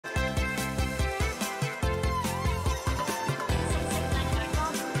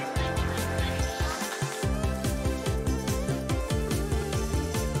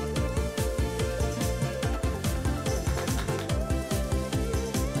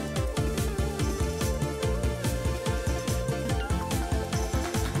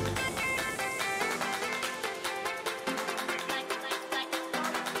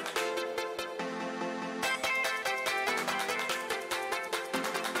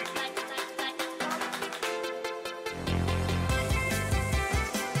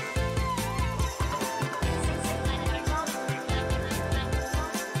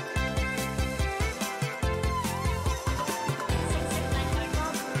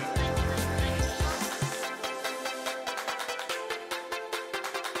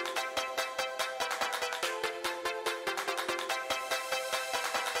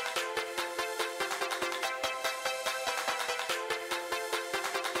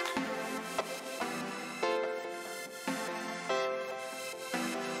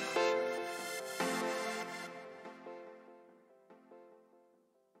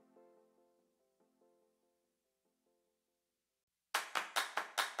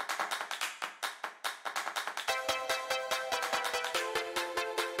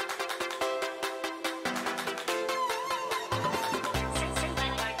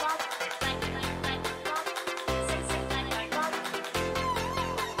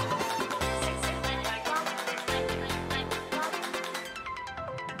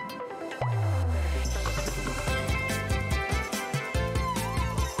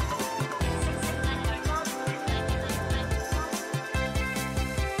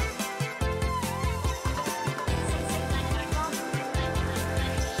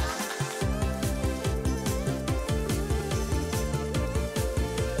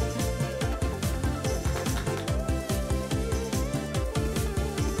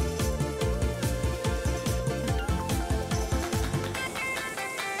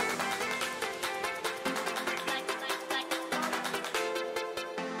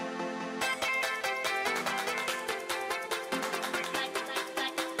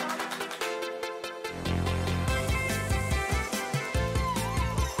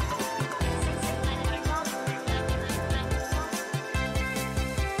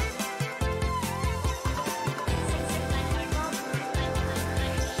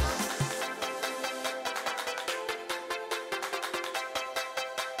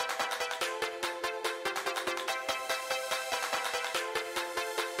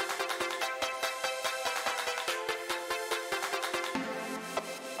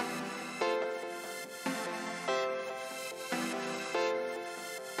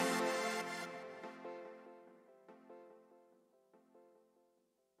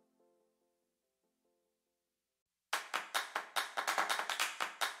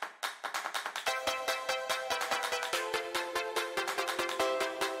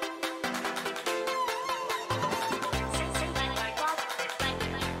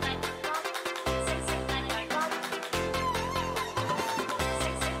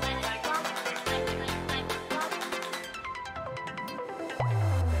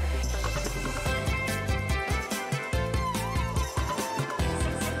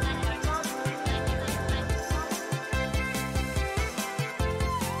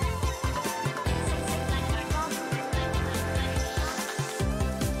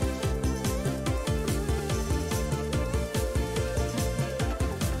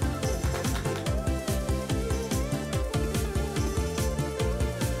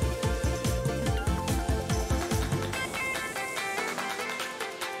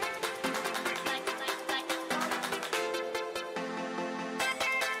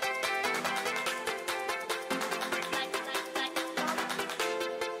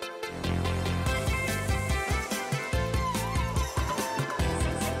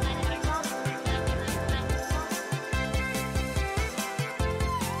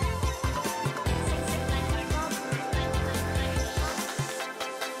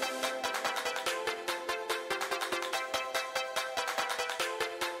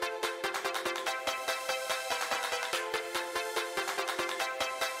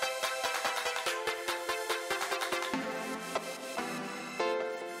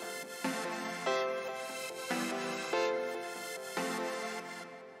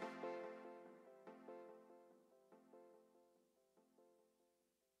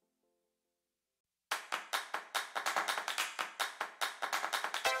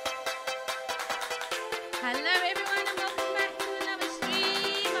Hello everyone and welcome back to another stream.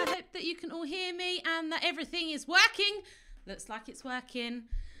 I hope that you can all hear me and that everything is working. Looks like it's working.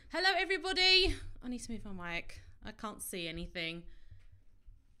 Hello everybody. I need to move my mic. I can't see anything.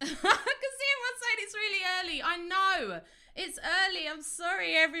 I can see everyone saying it's really early. I know. It's early. I'm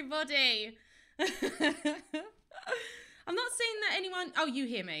sorry everybody. I'm not seeing that anyone... Oh, you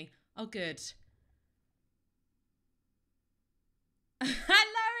hear me. Oh, good. Hello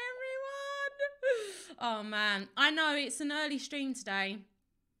everyone. Oh man, I know it's an early stream today.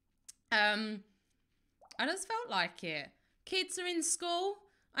 I just felt like it. Kids are in school.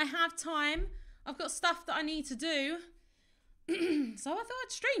 I have time. I've got stuff that I need to do. So I thought I'd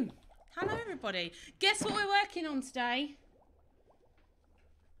stream. Hello everybody. Guess what we're working on today?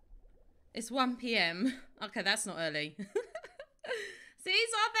 It's 1 PM. Okay, that's not early.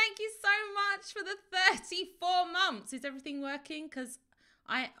 Caesar, thank you so much for the 34 months. Is everything working? Because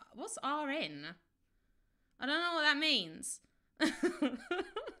what's RN? I don't know what that means.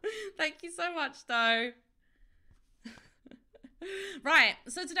 Thank you so much, though. Right,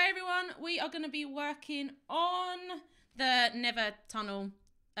 so today, everyone, we are going to be working on the Nether tunnel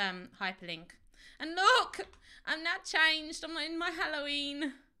hyperlink. And look, I'm now changed. I'm not in my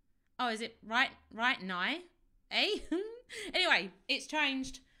Halloween. Oh, is it right now? Eh? Anyway, it's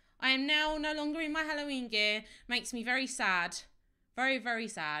changed. I am now no longer in my Halloween gear. Makes me very sad. Very, very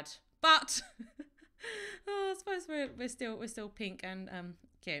sad. But oh, I suppose we're still pink and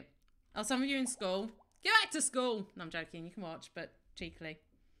cute. Oh, some of you in school. Get back to school. No, I'm joking. You can watch, but cheekily.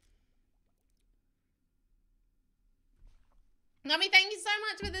 Nami, thank you so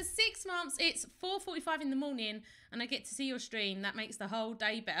much for the 6 months. It's 4:45 in the morning and I get to see your stream. That makes the whole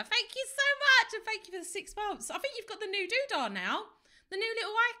day better. Thank you so much and thank you for the 6 months. I think you've got the new doodah now. The new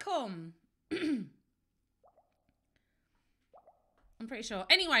little icon. I'm pretty sure.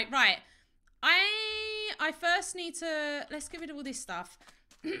 Anyway, right. I first need to... Let's get rid of all this stuff.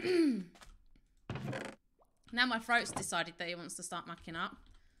 Now my throat's decided that it wants to start mucking up.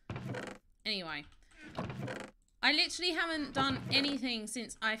 Anyway. I literally haven't done anything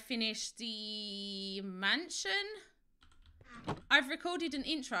since I finished the mansion. I've recorded an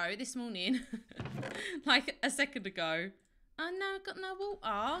intro this morning, like a second ago. Oh no, I've got no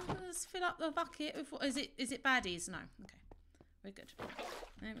water. Let's fill up the bucket with what is it? Is it baddies? No. Okay, we're good.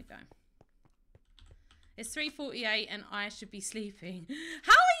 There we go. It's 3:48 and I should be sleeping.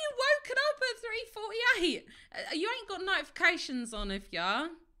 How are you woken up at 3:48? You ain't got notifications on, if ya.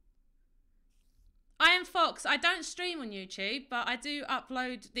 I am Fox. I don't stream on YouTube, but I do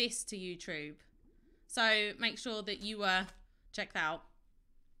upload this to YouTube. So make sure that you check that out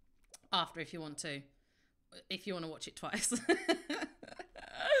after if you want to. If you want to watch it twice. Sauce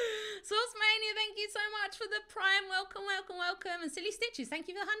Mania, thank you so much for the prime. Welcome, welcome, welcome. And Silly Stitches, thank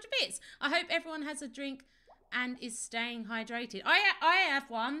you for the 100 bits. I hope everyone has a drink and is staying hydrated. I have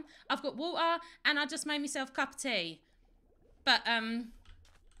one. I've got water and I just made myself a cup of tea. But,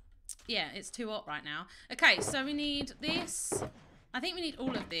 yeah, it's too hot right now. Okay, so we need this. I think we need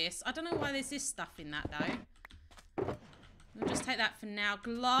all of this. I don't know why there's this stuff in that, though. We'll just take that for now.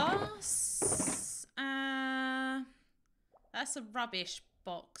 Glass. That's a rubbish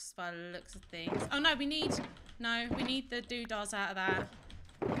box by the looks of things. Oh, no, we need the doodahs out of that.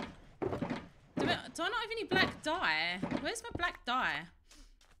 Do I not have any black dye? Where's my black dye?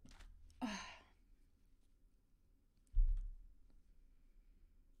 Oh.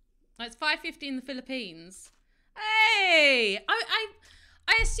 It's 5:50 in the Philippines. Hey!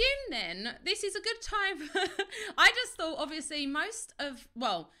 I assume then this is a good time. I just thought, obviously,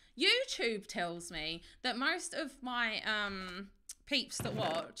 YouTube tells me that most of my peeps that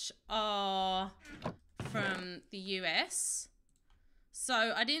watch are from the US.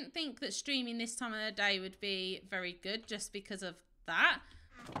 So I didn't think that streaming this time of the day would be very good just because of that.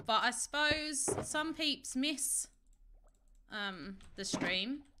 But I suppose some peeps miss the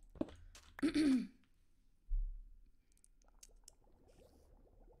stream.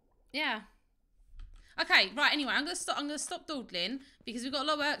 Yeah. Okay, right, anyway, I'm gonna stop dawdling because we've got a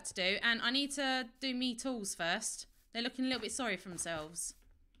lot of work to do and I need to do me tools first. They're looking a little bit sorry for themselves.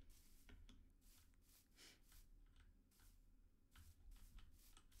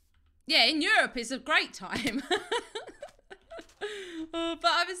 Yeah, in Europe it's a great time. But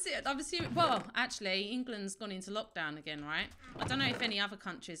I'm assuming, well, actually, England's gone into lockdown again, right? I don't know if any other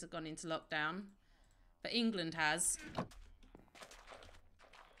countries have gone into lockdown, but England has.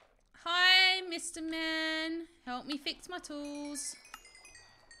 Hi, Mr. Man. Help me fix my tools.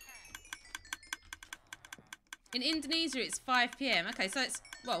 In Indonesia, it's 5 PM. Okay, so it's,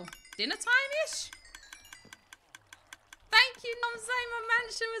 well, dinner time-ish? Thank you you not say my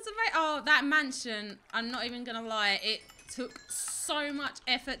mansion was amazing? Oh, that mansion, I'm not even gonna lie, it took so much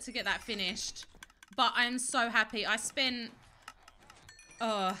effort to get that finished. But I'm so happy. I spent,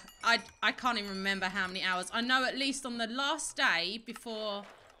 I can't even remember how many hours. I know at least on the last day before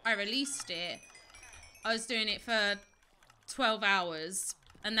I released it, I was doing it for 12 hours.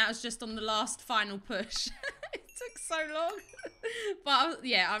 And that was just on the last final push. It took so long. But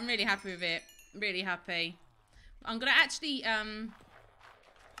yeah, I'm really happy with it. Really happy. I'm going to actually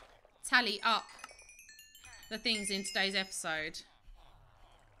tally up the things in today's episode.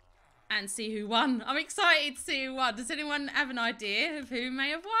 And see who won. I'm excited to see who won. Does anyone have an idea of who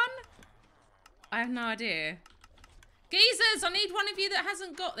may have won? I have no idea. Geezers, I need one of you that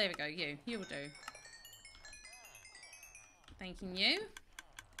hasn't got... There we go, you. You will do. Thanking you.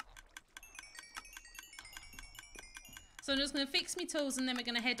 So I'm just going to fix my tools and then we're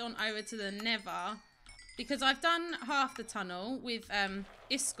going to head on over to the Nether. Because I've done half the tunnel with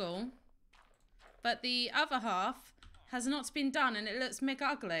Iskall. But the other half has not been done and it looks mega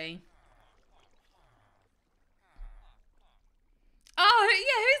ugly. Oh,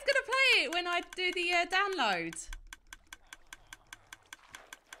 yeah, who's going to play it when I do the download?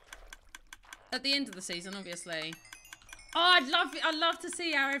 At the end of the season, obviously. Oh, I'd love to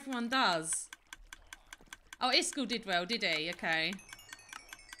see how everyone does. Oh, Iskall did well, did he? Okay.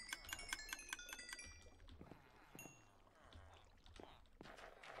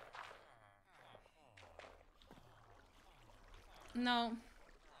 No.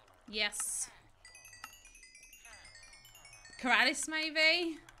 Yes. Karalis,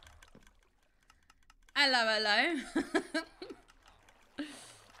 maybe? Hello, hello.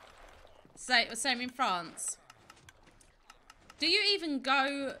 Same in France. Do you even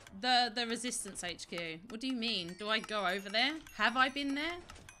go the Resistance HQ? What do you mean? Do I go over there? Have I been there?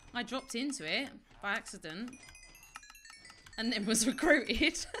 I dropped into it by accident. And then was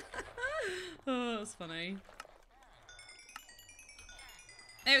recruited. Oh, that's funny.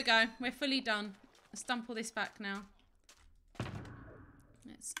 There we go. We're fully done. Let's dump all this back now.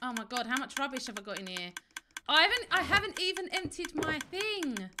 Oh my god, how much rubbish have I got in here? I haven't even emptied my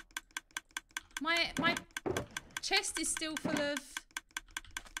thing. My chest is still full of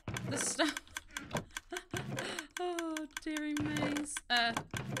the stuff. Oh, dearie maze.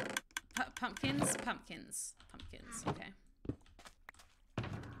 Pumpkins. Okay.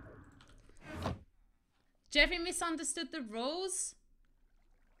 Jeffrey misunderstood the rules.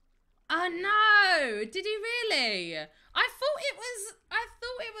 Oh no! Did he really? I thought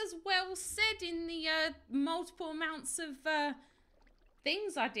it was well said in the multiple amounts of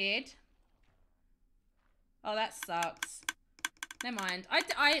things I did. Oh, that sucks. Never mind. I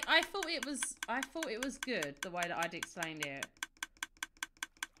thought it was good the way that I'd explained it.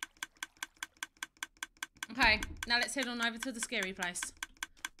 Okay, now let's head on over to the scary place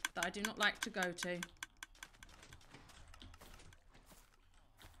that I do not like to go to.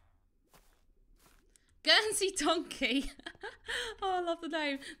 Guernsey Donkey. Oh, I love the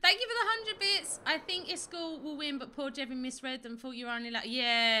name. Thank you for the 100 bits. I think Iskall will win, but poor Jevin misread and thought you were only like,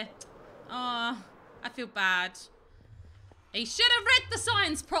 yeah. Oh, I feel bad. He should have read the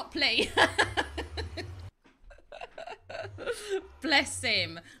signs properly. Bless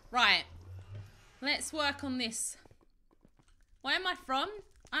him. Right. Let's work on this. Where am I from?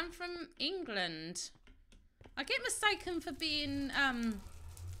 I'm from England. I get mistaken for being,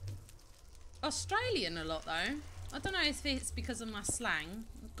 Australian a lot though. I don't know if it's because of my slang.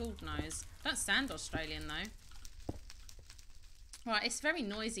 God knows. Don't sound Australian though. Right, it's very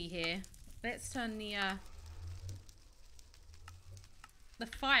noisy here. Let's turn the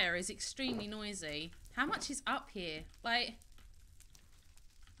fire is extremely noisy. How much is up here? Like,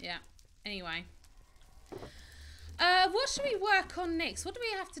 yeah. Anyway. What should we work on next? What do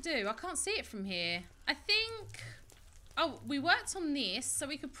we have to do? I can't see it from here. I think... Oh, we worked on this, so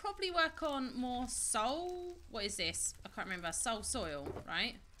we could probably work on more soul. What is this? I can't remember. Soul soil,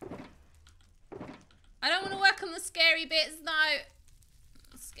 right? I don't want to work on the scary bits, no.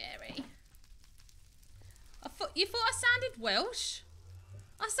 Scary. You thought I sounded Welsh?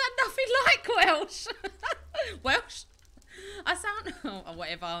 I sound nothing like Welsh. Welsh? I sound... Oh,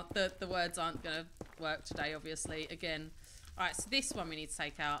 whatever. The words aren't going to work today, obviously. Again. Alright, so this one we need to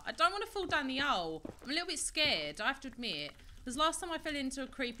take out. I don't want to fall down the hole. I'm a little bit scared, I have to admit. Because last time I fell into a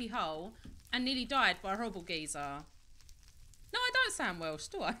creepy hole and nearly died by a horrible geezer. No, I don't sound Welsh,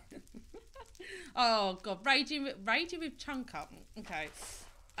 do I? Oh, God. Raging with Chunk Up. Okay.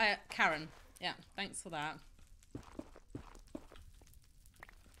 Karen. Yeah, thanks for that.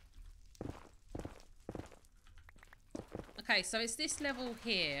 Okay, so it's this level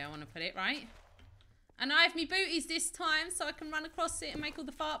here I want to put it, right? And I have me booties this time so I can run across it and make all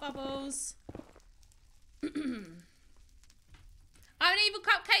the fart bubbles. I'm an evil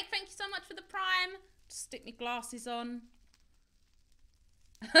cupcake. Thank you so much for the prime. Just stick my glasses on.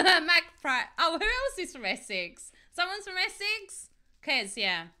 Magpie. Oh, who else is from Essex? Someone's from Essex? Kez,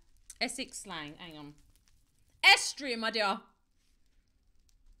 yeah. Essex slang. Hang on. Estuary, my dear.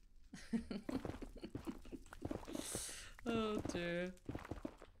 Oh, dear.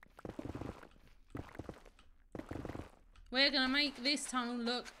 We're going to make this tunnel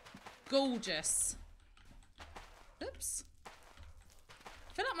look gorgeous. Oops.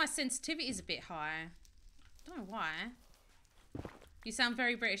 I feel like my sensitivity is a bit high. Don't know why. You sound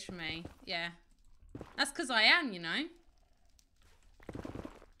very British for me. Yeah. That's because I am, you know.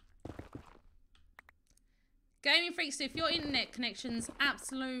 Gaming Freaks, if your internet connection's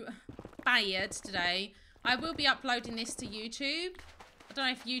absolute bad today, I will be uploading this to YouTube. I don't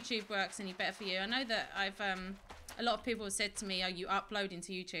know if YouTube works any better for you. I know that I've a lot of people have said to me, are you uploading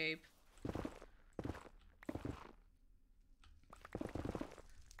to YouTube?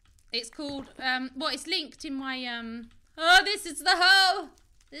 It's called well, it's linked in my oh, this is the hole.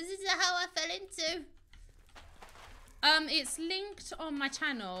 This is the hole I fell into. It's linked on my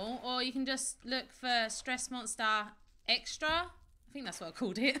channel, or you can just look for Stressmonster Extra. I think that's what I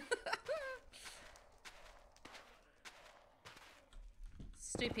called it.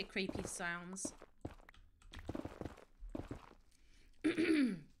 Stupid creepy sounds.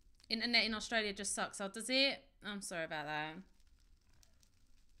 Internet in Australia just sucks. Oh, does it? I'm sorry about that.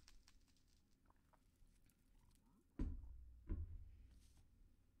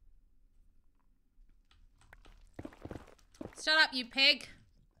 Shut up, you pig.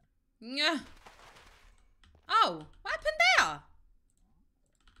 Yeah. Oh, what happened there?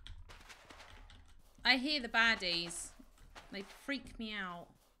 I hear the baddies. They freak me out.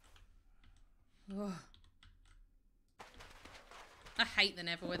 Ugh. I hate the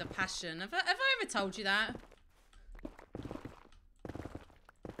Nether with a passion. Have I ever told you that?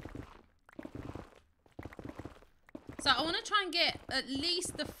 So I want to try and get at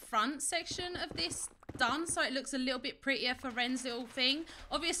least the front section of this done so it looks a little bit prettier for Ren's little thing.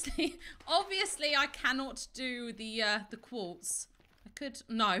 Obviously I cannot do the quartz. I could,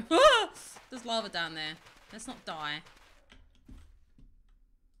 no. There's lava down there. Let's not die.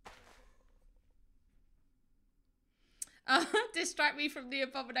 Distract me from the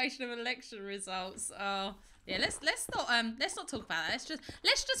abomination of election results. Oh, yeah. Let's not talk about that.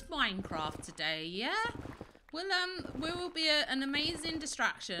 Let's just Minecraft today. Yeah. We will be an amazing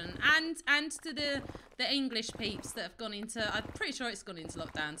distraction, and to the English peeps that have gone into. I'm pretty sure it's gone into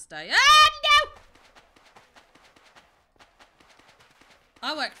lockdown today. Ah no!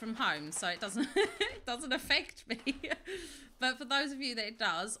 I work from home, so it doesn't it doesn't affect me. But for those of you that it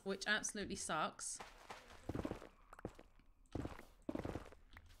does, which absolutely sucks.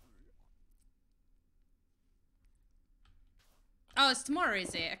 Oh, it's tomorrow,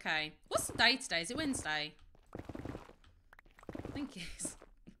 is it? Okay. What's the day today? Is it Wednesday? I think it is.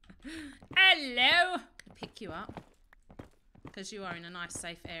 Hello! I'm gonna pick you up. Because you are in a nice,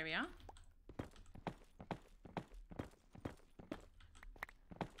 safe area.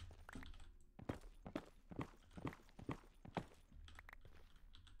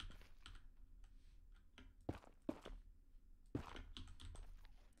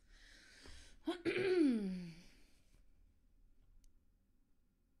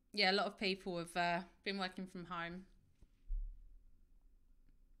 Yeah, a lot of people have been working from home.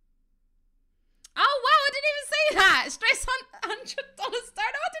 Oh, wow, I didn't even see that. Stress $100 stone. Oh,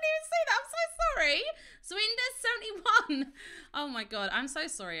 I didn't even see that. I'm so sorry. Swinders 71. Oh, my God. I'm so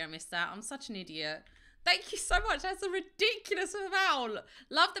sorry I missed that. I'm such an idiot. Thank you so much. That's a ridiculous amount.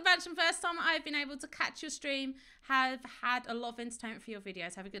 Love the mansion. First time I've been able to catch your stream. Have had a lot of entertainment for your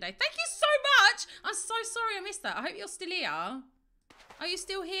videos. Have a good day. Thank you so much. I'm so sorry I missed that. I hope you're still here. Are you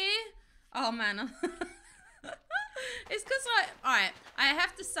still here? Oh, man. It's because alright, I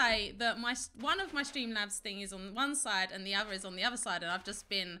have to say that one of my Streamlabs thing is on one side and the other is on the other side, and I've just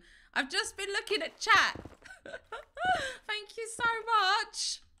been looking at chat. Thank you so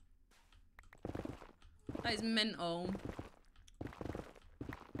much. That is mental.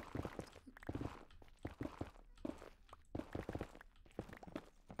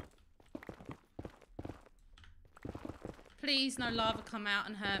 Please, no lava come out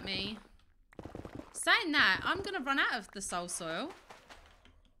and hurt me. Saying that, I'm going to run out of the soul soil.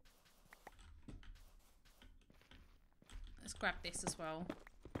 Let's grab this as well.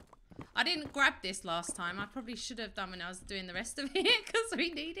 I didn't grab this last time. I probably should have done when I was doing the rest of it because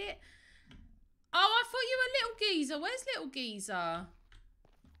we need it. Oh, I thought you were Little Geezer. Where's Little Geezer?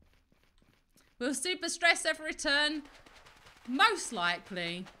 Will Super Stress ever return? Most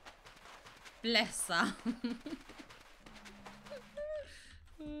likely. Bless her.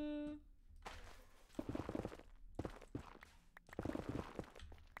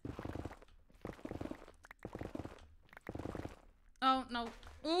 Oh, no.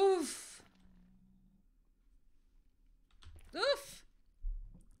 Oof. Oof.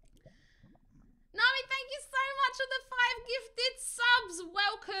 Nami, thank you so much for the 5 gifted subs.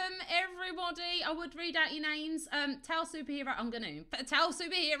 Welcome, everybody. I would read out your names. Tell Superhero, I'm going to. Tell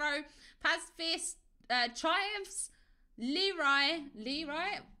Superhero, Pazfist, Triumphs, Leroy,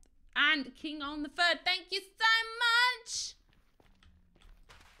 and King on the 3rd. Thank you so much.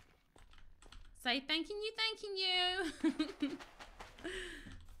 Say thanking you.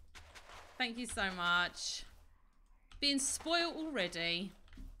 Thank you so much. Being spoiled already.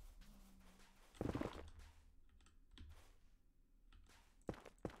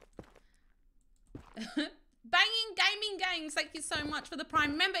 Banging Gaming Gangs, thank you so much for the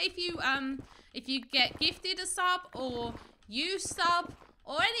Prime. Remember, if you get gifted a sub or you sub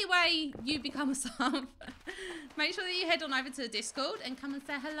or any way you become a sub, make sure that you head on over to the Discord and come and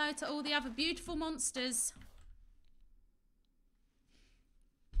say hello to all the other beautiful monsters.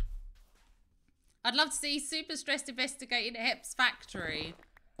 I'd love to see Super Stressed investigating Hep's factory.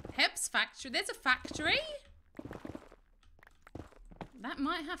 Hep's factory? There's a factory? That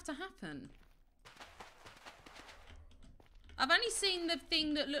might have to happen. I've only seen the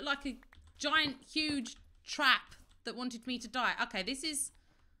thing that looked like a giant, huge trap that wanted me to die. Okay, this is...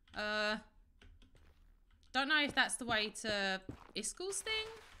 don't know if that's the way to Iskel's thing.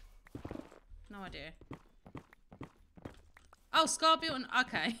 No idea. Oh, Scar built an...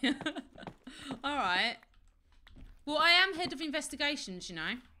 Okay. Alright. Well, I am head of investigations, you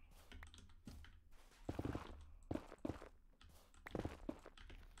know.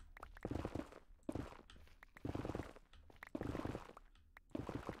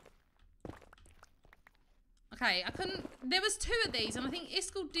 Okay, I couldn't... There was 2 of these, and I think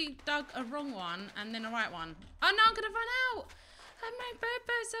Iskel dug a wrong one and then a right one. Oh, no, I'm going to run out. And my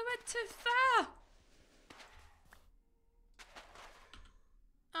purpose, I went too far.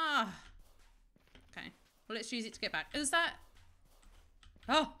 Ah. Okay. Well, let's use it to get back. Is that...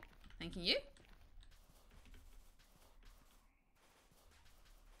 Oh, thanking you.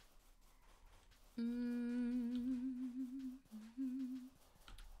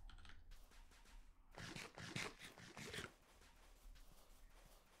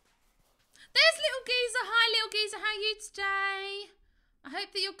 There's Little Geezer. Hi, Little Geezer. How are you today? I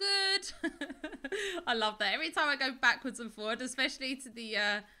hope that you're good. I love that. Every time I go backwards and forward, especially to the,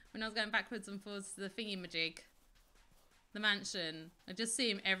 when I was going backwards and forwards to the thingy-majig, the mansion, I just see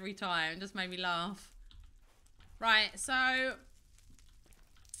him every time. It just made me laugh. Right, so,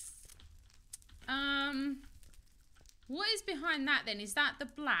 what is behind that then? Is that the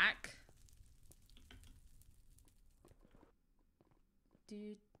black?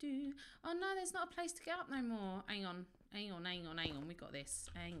 Oh no, there's not a place to get up no more. Hang on. We got this.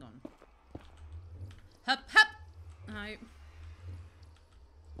 Hang on. Hup. No.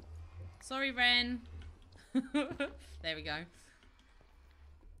 Sorry, Ren. There we go.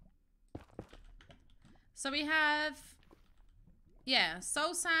 So we have, yeah,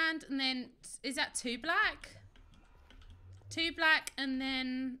 soul sand, and then is that 2 black? 2 black, and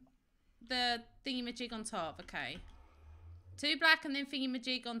then the thingy-majig on top. Okay. 2 black and then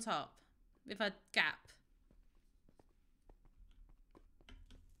thingy-majig on top with a gap.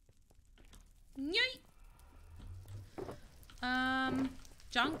 Yay!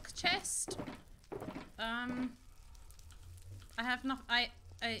 Junk chest. I have not.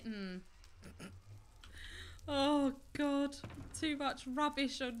 Oh God, too much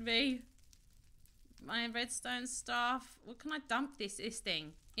rubbish on me. My redstone staff. What can I dump this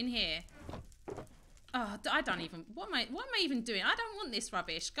thing in here? Oh, I don't even. What am I even doing? I don't want this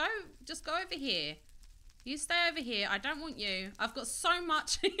rubbish. Just go over here. You stay over here. I don't want you. I've got so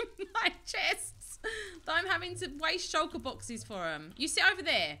much in my chests that I'm having to waste shulker boxes for them. You sit over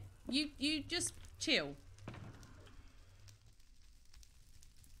there. You just chill.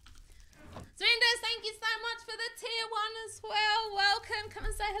 Rendogs, thank you so much for the tier 1 as well. Welcome. Come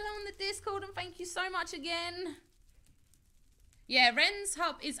and say hello on the Discord, and thank you so much again. Yeah, Ren's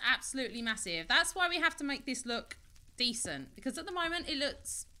hub is absolutely massive. That's why we have to make this look decent, because at the moment it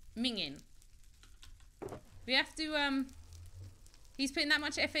looks minging. We have to, he's putting that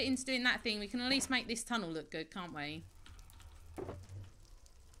much effort into doing that thing. We can at least make this tunnel look good, can't we?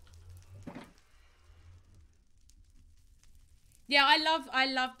 Yeah, I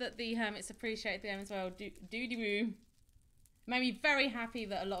love that the Hermits appreciate the game as well. Doody-woo. Made me very happy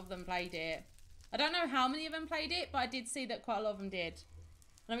that a lot of them played it. I don't know how many of them played it, but I did see that quite a lot of them did.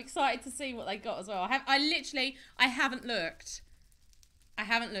 And I'm excited to see what they got as well. I haven't looked. I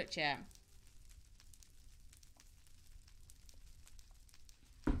haven't looked yet.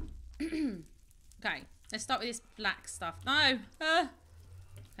 Okay, let's start with this black stuff. No! Okay,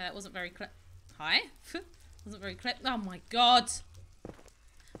 that wasn't very clever. Hi? Wasn't very clever. Oh my god!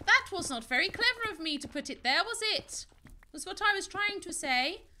 That was not very clever of me to put it there, was it? That's what I was trying to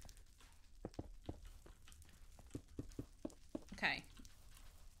say. Okay.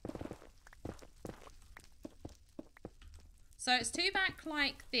 So it's two back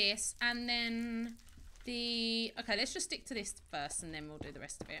like this, and then the... Okay, let's just stick to this first, and then we'll do the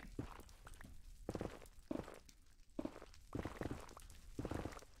rest of it.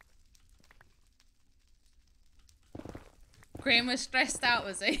 Graham was stressed out,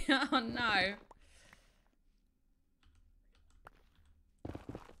 was he? Oh no.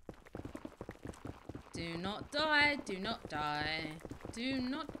 Do not die, do not die. Do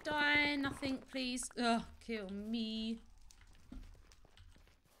not die, nothing please. Ugh, kill me.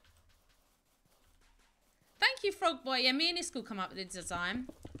 Thank you, Frog Boy. Yeah, me and Iskall come up with the design.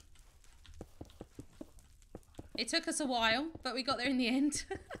 It took us a while, but we got there in the end.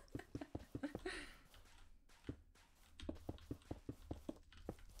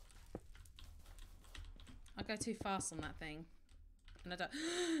 I go too fast on that thing. And I don't...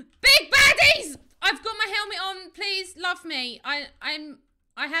 Big baddies! I've got my helmet on. Please love me. I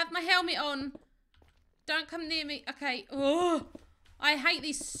have my helmet on. Don't come near me. Okay. Oh, I hate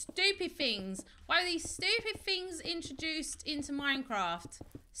these stupid things. Why are these stupid things introduced into Minecraft?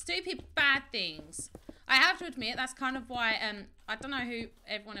 Stupid bad things. I have to admit, that's kind of why, I don't know who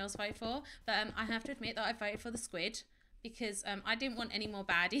everyone else voted for, but I have to admit that I voted for the squid, because I didn't want any more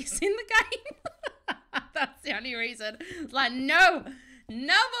baddies in the game. That's the only reason. It's like, no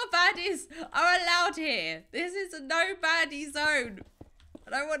more baddies are allowed here. This is a no baddie zone.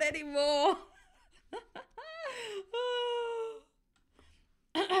 I don't want any more.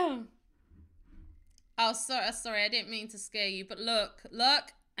 Oh, sorry, I didn't mean to scare you, but look.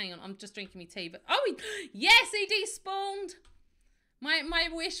 Hang on, I'm just drinking my tea, but oh, yes, he despawned. My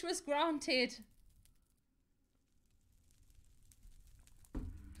wish was granted.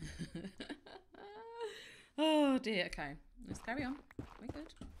 Oh dear. Okay, let's carry on. We're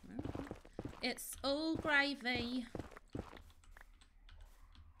good. It's all gravy.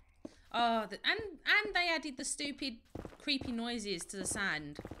 Oh, and they added the stupid creepy noises to the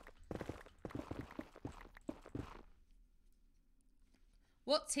sand.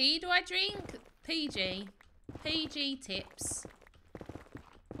 What tea do I drink? PG tips,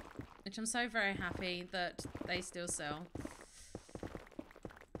 which I'm so very happy that they still sell.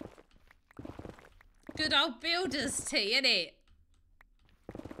 Good old builder's tea, innit?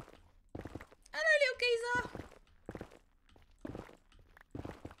 Hello, little geezer.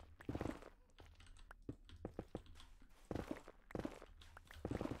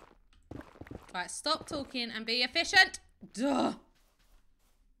 Right, stop talking and be efficient. Duh.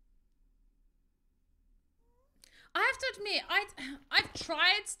 I have to admit, I've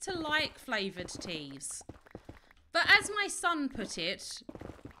tried to like flavoured teas, but as my son put it,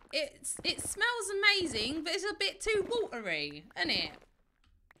 it smells amazing, but it's a bit too watery, isn't it?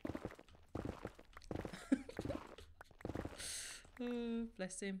 Oh,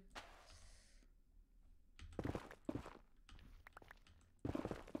 bless him.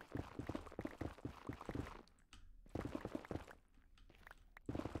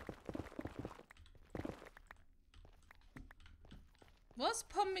 What's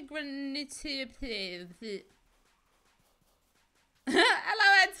pomegranate? Hello,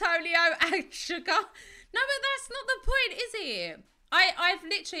 Antonio and sugar. No, but that's not the point, is it?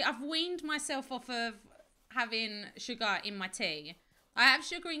 I've weaned myself off of having sugar in my tea. I have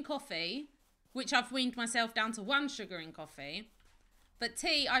sugar in coffee, which I've weaned myself down to 1 sugar in coffee. But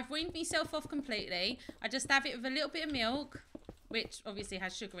tea, I've weaned myself off completely. I just have it with a little bit of milk, which obviously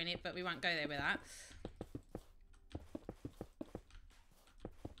has sugar in it, but we won't go there with that.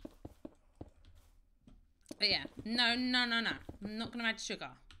 But yeah, no. I'm not going to add sugar.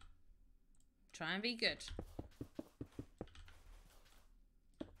 Try and be good.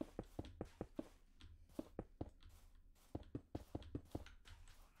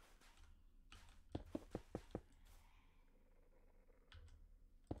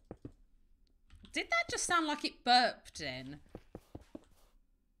 Did that just sound like it burped then?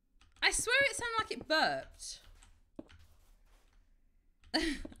 I swear it sounded like it burped.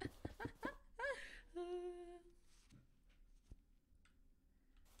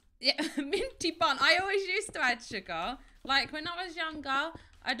 Yeah, minty bun. I always used to add sugar. Like when I was younger,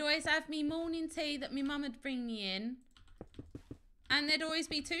 I'd always have me morning tea that my mum would bring me in. And there'd always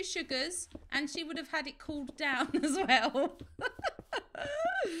be 2 sugars, and she would have had it cooled down as well.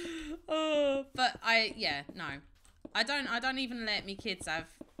 Oh, but no. I don't even let me kids have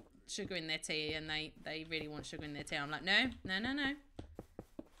sugar in their tea, and they really want sugar in their tea. I'm like, no.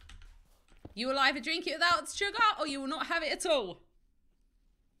 You will either drink it without sugar, or you will not have it at all.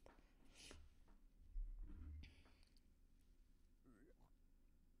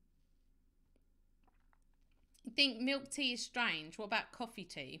 You think milk tea is strange? What about coffee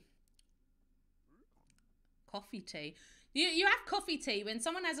tea? Coffee tea. You have coffee tea when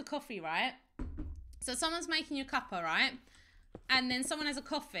someone has a coffee, right? So someone's making your cuppa, right? And then someone has a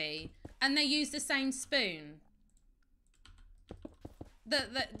coffee and they use the same spoon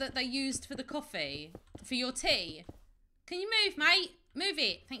that they used for the coffee, for your tea. Can you move, mate? Move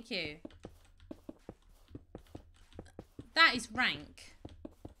it. Thank you. That is rank.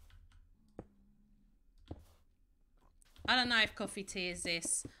 I don't know if coffee tea is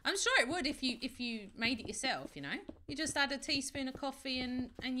this. I'm sure it would if you made it yourself, you know? You just add a teaspoon of coffee and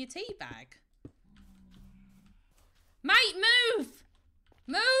your tea bag. Mate, move!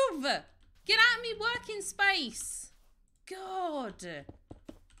 Move! Get out of me working space! God!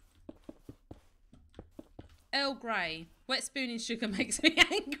 Earl Grey. Wet spoon in sugar makes me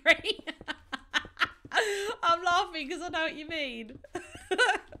angry. I'm laughing because I know what you mean.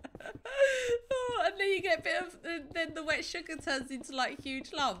 Oh, and then you get a bit of, then the wet sugar turns into like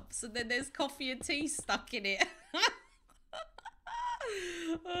huge lumps, and then there's coffee and tea stuck in it.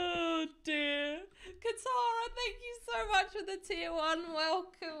 Oh dear. Katara, thank you so much for the tier 1.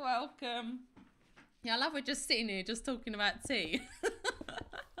 Welcome. Yeah, I love we're just sitting here just talking about tea.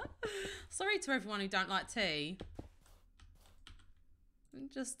 Sorry to everyone who don't like tea. I'm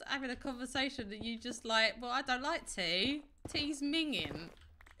just having a conversation that you just like, well, I don't like tea. Tea's minging.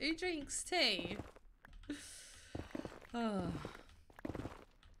 Who drinks tea? Oh.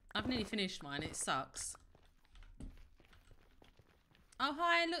 I've nearly finished mine. It sucks. Oh,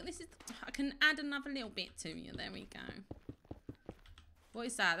 hi. Look, this is... I can add another little bit to you. There we go. What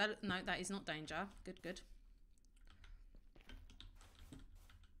is that? No, that is not danger. Good.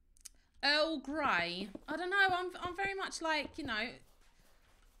 Earl Grey. I don't know. I'm very much like, you know...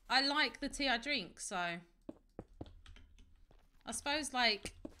 I like the tea I drink, so... I suppose,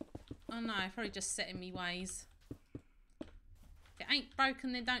 like... I don't know, probably just set in me ways. If it ain't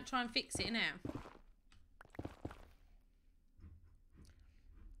broken, then don't try and fix it, innit?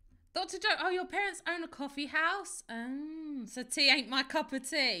 Dr. Joe, oh, your parents own a coffee house? So tea ain't my cup of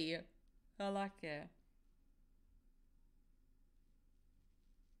tea. I like it.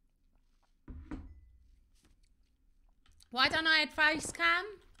 Why don't I add face cam?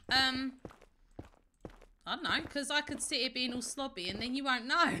 I don't know, because I could sit here being all slobby and then you won't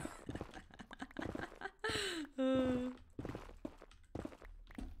know.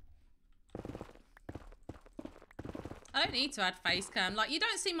 I don't need to add face cam. Like, you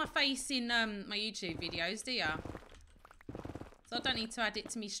don't see my face in my YouTube videos, do you? So I don't need to add it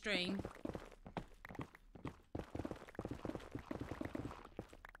to me stream.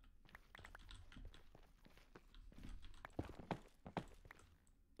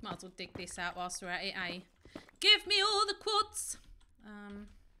 Might as well dig this out whilst we're at it, eh? Give me all the quartz! I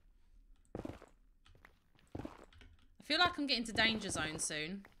feel like I'm getting to danger zone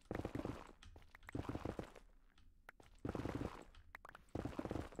soon.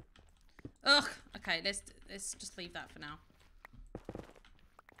 Ugh. Okay, let's just leave that for now.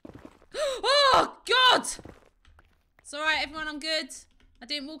 Oh, God! It's alright, everyone, I'm good. I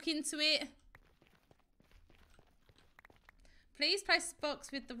didn't walk into it. Please place the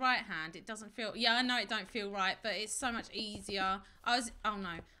box with the right hand. It doesn't feel... Yeah, I know it don't feel right, but it's so much easier. Oh,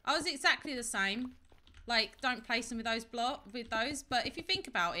 no. I was exactly the same. Like, don't place them with those. But if you think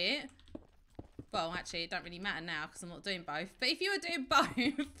about it... Well, actually, it don't really matter now because I'm not doing both. But if you were doing both...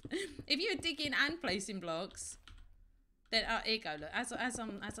 if you were digging and placing blocks... Then, here you go. Look, as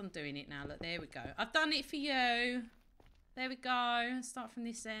I'm doing it now. Look, there we go. I've done it for you. There we go. Start from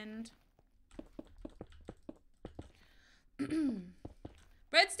this end.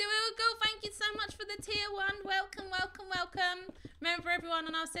 Red Still Eagle, thank you so much for the tier 1. Welcome. Remember, everyone,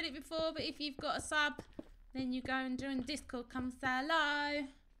 and I've said it before, but if you've got a sub, then you go and join Discord. Come say hello.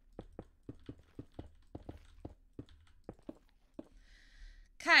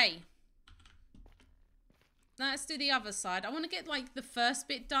 Okay. Let's do the other side. I want to get, like, the first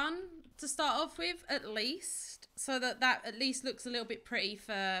bit done to start off with, at least. So that at least looks a little bit pretty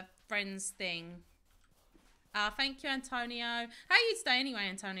for Friends thing. Thank you, Antonio. How are you today anyway,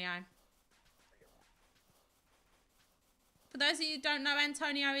 Antonio? For those of you who don't know,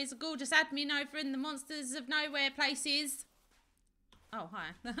 Antonio is a gorgeous admin over in the Monsters of Nowhere places. Oh,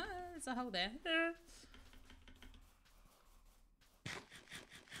 hi. There's a hole there.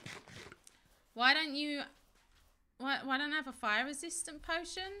 Why don't you... Why don't I have a fire resistant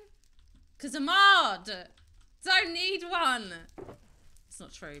potion? Because I'm hard. Don't need one. It's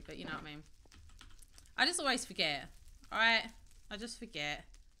not true, but you know what I mean. I just always forget. Alright? I just forget.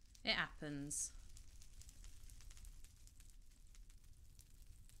 It happens.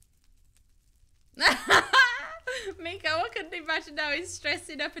 Miko, I couldn't imagine how he's stressed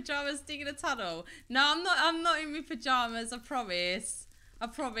in her pajamas digging a tunnel. No, I'm not in my pajamas, I promise. I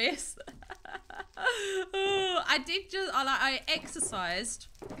promise. I exercised.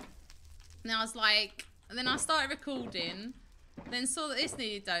 And I was like, and then I started recording, then saw that this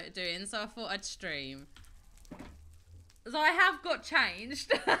needed doing, so I thought I'd stream. So I have got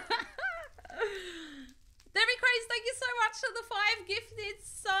changed. Derry Craze, thank you so much for the 5 gifted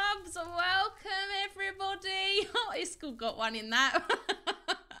subs. Welcome, everybody. Oh, Iskall got one in that.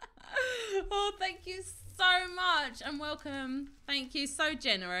 Oh, thank you so much. And welcome. Thank you. So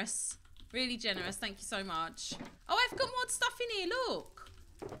generous. Really generous. Thank you so much. Oh, I've got more stuff in here. Look.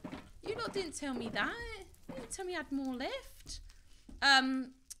 You lot didn't tell me that. You didn't tell me I had more left.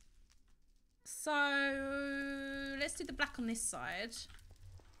 So, let's do the black on this side.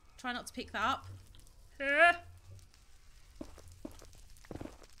 Try not to pick that up.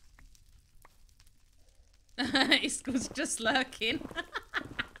 Iskall's just lurking.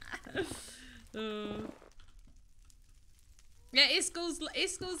 Yeah,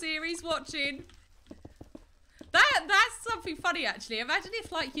 Iskall's here, he's watching. That's something funny actually. Imagine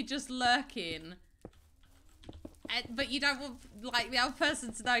if like you're just lurking, but you don't want like the other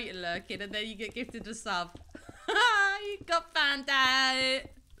person to know you're lurking, and then you get gifted a sub. You got found out.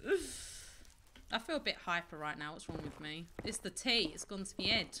 I feel a bit hyper right now. What's wrong with me? It's the tea. It's gone to my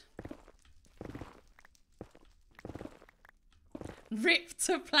head. Rip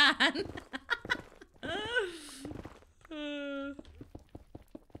to plan.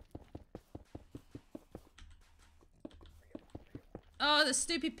 Oh, the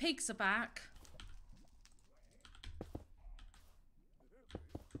stupid pigs are back.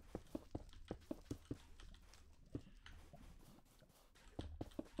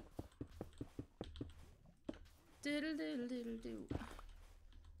 Diddle diddle diddle do.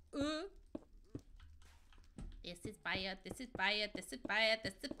 This is bad. This is bad. This is bad.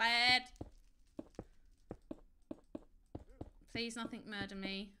 This is bad. Please, nothing murder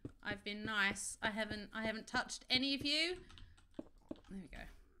me. I've been nice. I haven't touched any of you. There we go.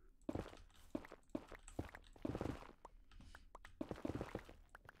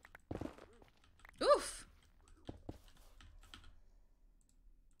 Oof.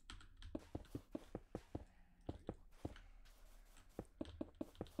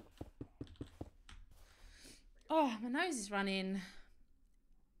 Oh, my nose is running.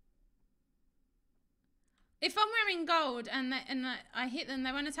 If I'm wearing gold and I hit them,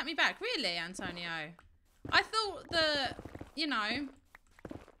 they won't attack me back. Really, Antonio? I thought that, you know,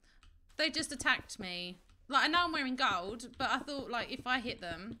 they just attacked me. Like, I know I'm wearing gold, but I thought, like, if I hit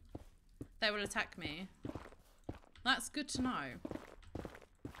them, they will attack me. That's good to know.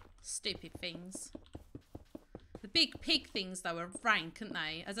 Stupid things. The big pig things, though, are rank, aren't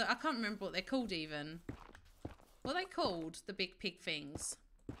they? I can't remember what they're called, even. What are they called, the big pig things?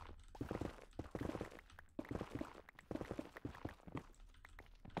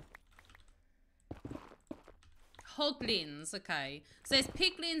 Hoglins, okay. So there's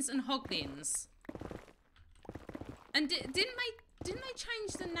piglins and hoglins. And didn't they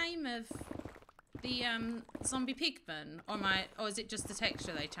change the name of the zombie pigman? Or is it just the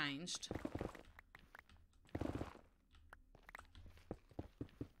texture they changed?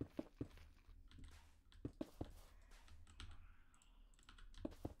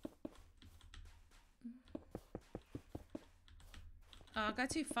 Oh, I go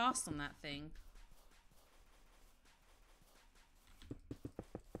too fast on that thing.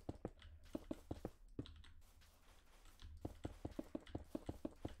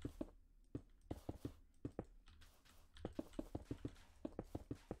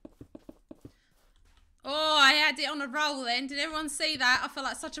 Oh, I had it on a roll then. Did everyone see that? I feel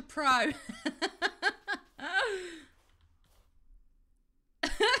like such a pro.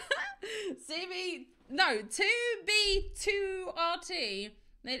 CB, no, 2B2RT.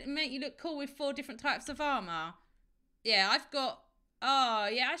 They make you look cool with 4 different types of armor. Yeah, I've got, oh,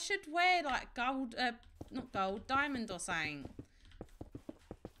 yeah, I should wear like gold, not gold, diamond or something.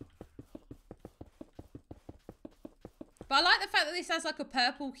 But I like the fact that this has like a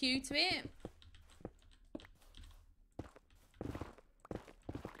purple hue to it.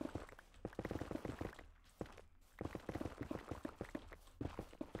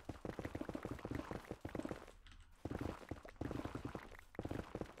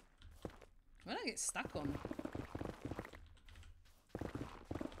 don't get stuck on.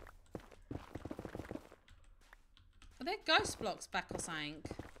 Are there ghost blocks back or something?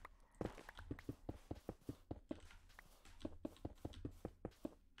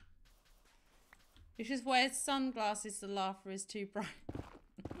 If she wears sunglasses, the laughter is too bright.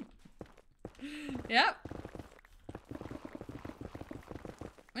 Yep.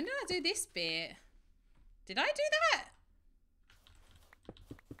 When did I do this bit? Did I do that?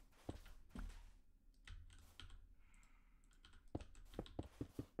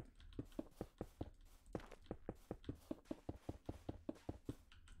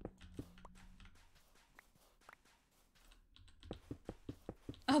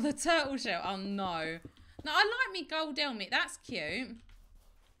 Oh, the turtle shell. Oh, no. No, I like me gold helmet. That's cute.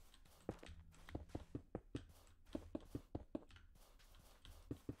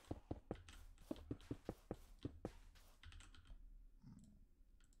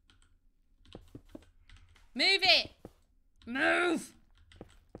 Move it. Move.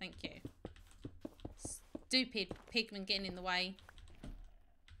 Thank you. Stupid pigman getting in the way.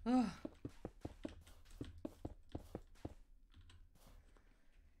 Oh.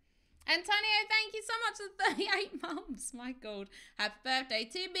 Antonio, thank you so much for 38 months. My God. Happy birthday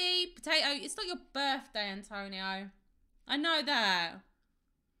to me. Potato, it's not your birthday, Antonio. I know that.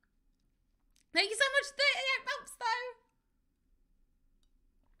 Thank you so much for 38 months, though.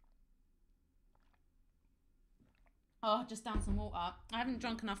 Oh, just down some water. I haven't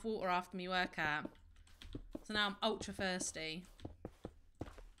drunk enough water after my workout. So now I'm ultra thirsty.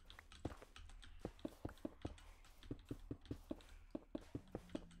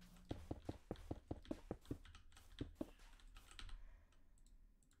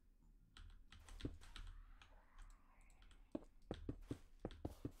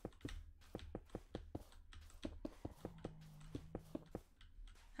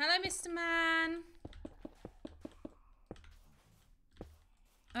 Hello, Mr. Man.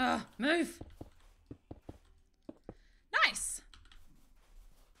 Move. Nice.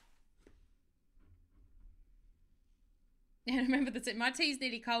 Yeah, remember the my tea's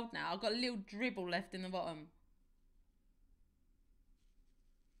nearly cold now. I've got a little dribble left in the bottom.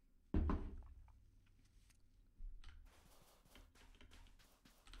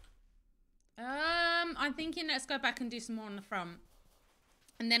 I'm thinking let's go back and do some more on the front.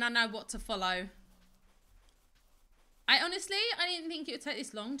 And then I know what to follow. I didn't think it would take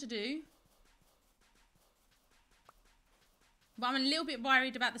this long to do. But I'm a little bit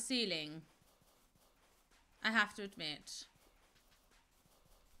worried about the ceiling. I have to admit.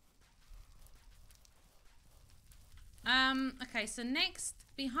 Okay, so next,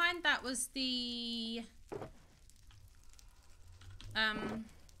 behind that was the...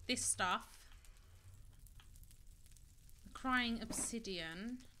 this stuff. Crying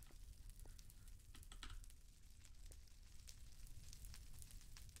obsidian.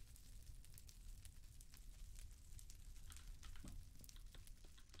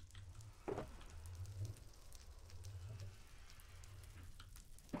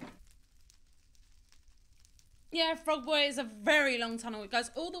 Yeah, Frog Boy is a very long tunnel. It goes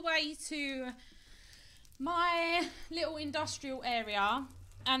all the way to my little industrial area.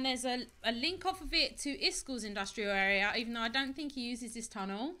 And there's a link off of it to Iskel's industrial area, even though I don't think he uses this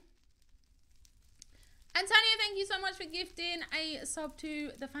tunnel. Antonio, thank you so much for gifting a sub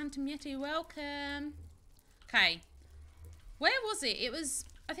to the Phantom Yeti. Welcome. Okay. Where was it? It was,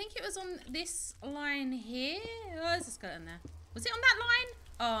 I think it was on this line here. Oh, there's a skeleton there. Was it on that line?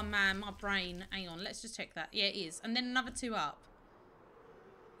 Oh, man, my brain. Hang on, let's just check that. Yeah, it is. And then another 2 up.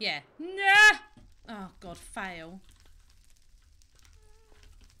 Yeah. Nah! Oh, God, fail.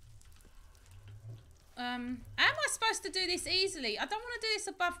 Am I supposed to do this easily? I don't want to do this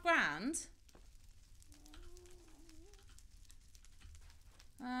above ground.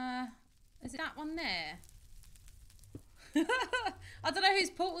 Is it that one there? I don't know whose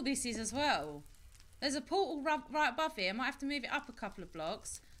portal this is as well. There's a portal right above here. I might have to move it up a couple of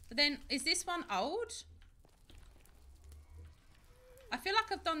blocks. But then, is this one old? I feel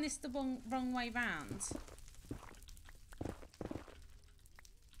like I've done this the wrong way round.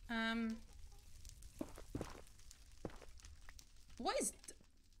 What is...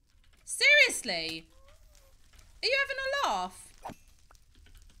 Seriously? Are you having a laugh?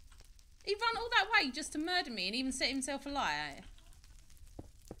 He ran all that way just to murder me and even set himself alight.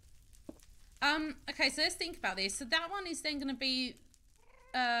 Okay, so let's think about this. So that one is then going to be...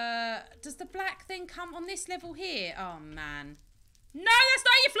 does the black then come on this level here? Oh, man. No, that's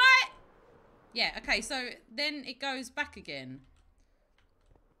not your flight! Yeah, okay, so then it goes back again.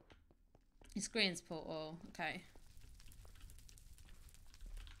 It's Green's portal. Okay.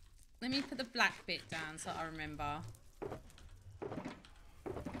 Let me put the black bit down so I remember.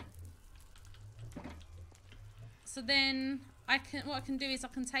 So then what I can do is I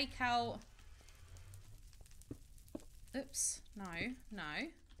can take out, oops, no.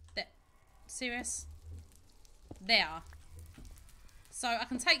 Serious? There. So I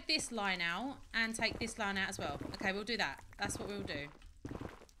can take this line out and take this line out as well. Okay, we'll do that. That's what we'll do.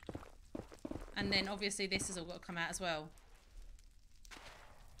 And then obviously this has all got to come out as well.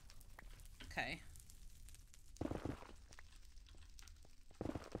 Okay.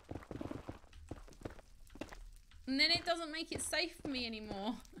 And then it doesn't make it safe for me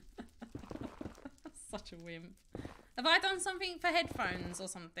anymore. Such a wimp. Have I done something for headphones or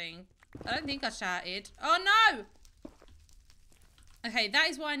something? I don't think I shouted. Oh no! Okay, that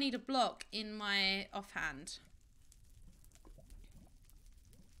is why I need a block in my offhand.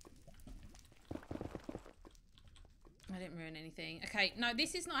 I didn't ruin anything. Okay, no,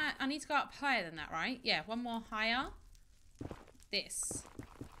 this is not... I need to go up higher than that, right? Yeah, one more higher. This.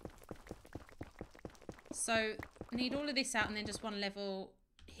 So, I need all of this out and then just one level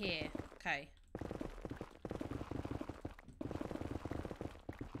here. Okay.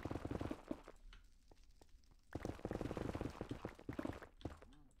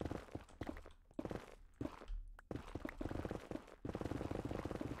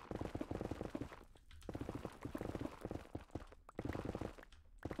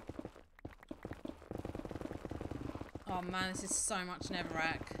 Oh man, this is so much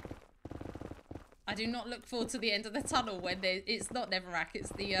netherrack. I do not look forward to the end of the tunnel when it's not netherrack, it's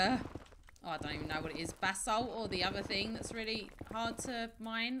the, oh, I don't even know what it is, basalt or the other thing that's really hard to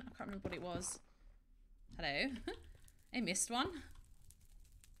mine. I can't remember what it was. Hello. I missed one.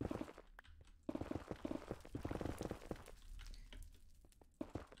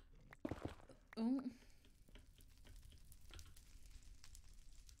 Ooh.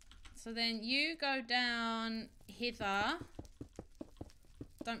 So then you go down hither.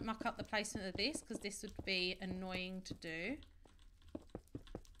 Don't muck up the placement of this because this would be annoying to do.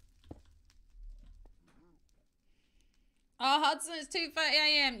 Oh, Hudson, it's 2:30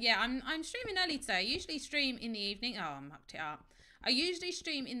 AM. Yeah, I'm streaming early today. I usually stream in the evening. Oh, I mucked it up. I usually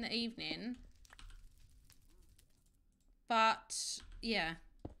stream in the evening. But, yeah.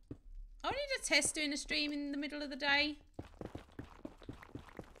 I need to test doing a stream in the middle of the day.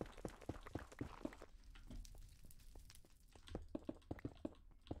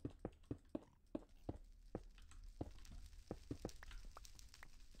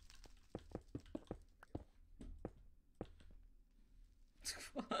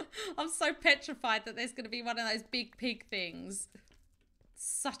 I'm so petrified that there's going to be one of those big pig things.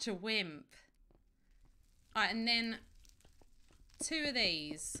 Such a wimp. Alright, and then 2 of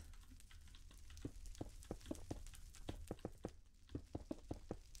these.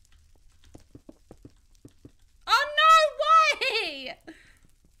 Oh no way!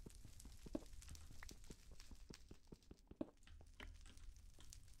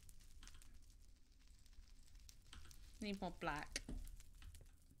 Need more black.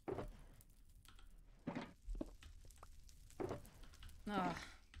 Oh.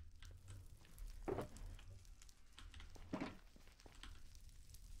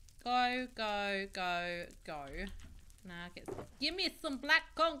 Go, go, go, go. Now give me some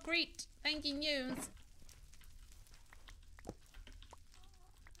black concrete. Thank you, news.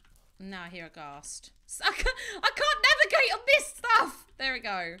 Now I hear a ghast. I can't navigate on this stuff. There we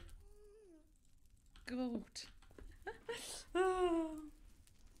go. God. Oh.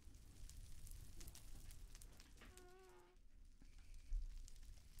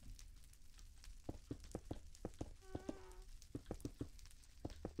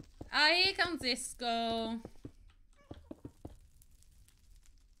 Ah, here comes Isco.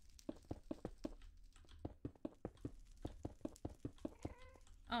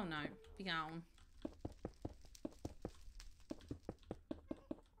 Oh no, be gone.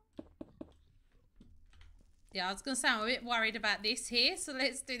 Yeah, I was gonna say I'm a bit worried about this here, so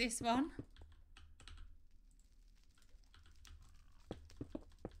let's do this one.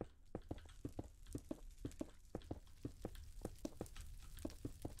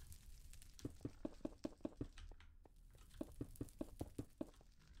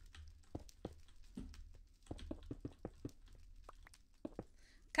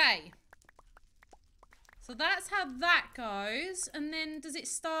 Okay, so that's how that goes, and then does it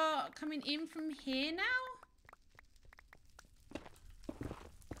start coming in from here now?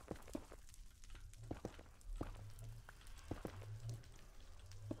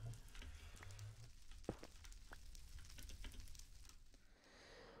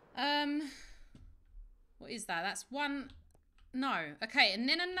 What is that? That's one No. Okay, and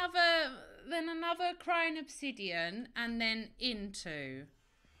then another crying obsidian, and then into.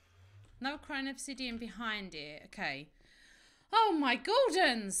 Another crying obsidian behind it. Okay. Oh my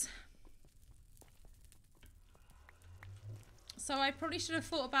Gordons! So I probably should have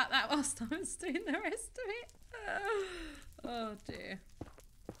thought about that whilst I was doing the rest of it. Oh dear.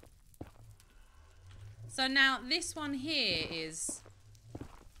 So now this one here is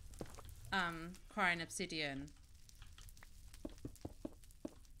crying obsidian.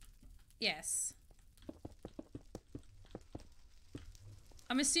 Yes.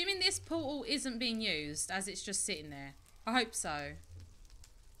 I'm assuming this portal isn't being used as it's just sitting there. I hope so.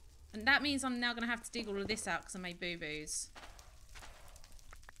 And that means I'm now going to have to dig all of this out because I made boo-boos.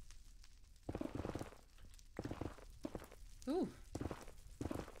 Ooh.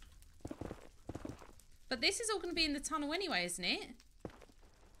 But this is all going to be in the tunnel anyway, isn't it?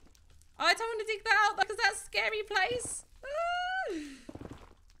 Oh, I don't want to dig that out because that's a scary place. Ah!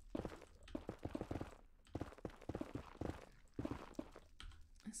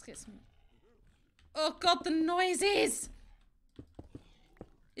 Let's get some... Oh god, the noises!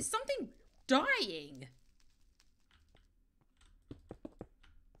 Is something dying?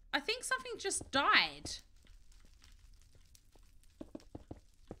 I think something just died.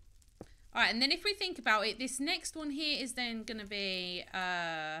 Alright, and then if we think about it, this next one here is then going to be...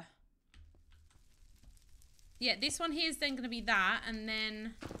 yeah, this one here is then going to be that, and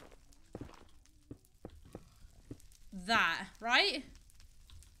then... that, right?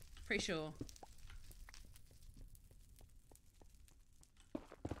 Pretty sure.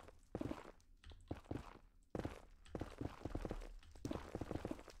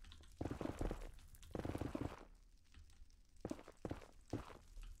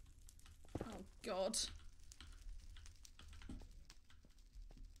 Oh, God.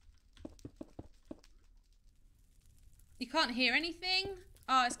 You can't hear anything?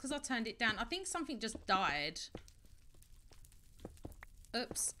 Oh, it's because I turned it down. I think something just died.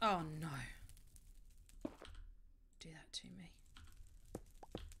 Oops. Oh, no. Do that to me.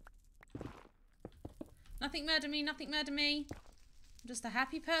 Nothing murder me, nothing murder me. I'm just a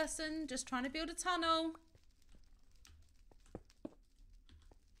happy person, just trying to build a tunnel.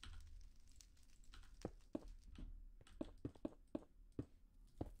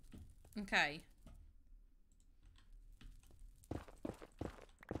 Okay.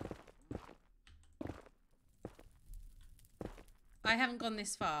 I haven't gone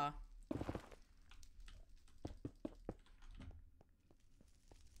this far.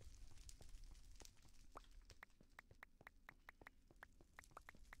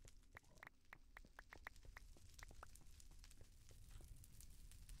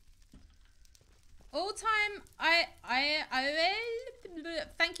 All time,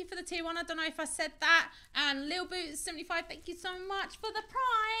 thank you for the tier 1. I don't know if I said that. And Lil Boots 75, thank you so much for the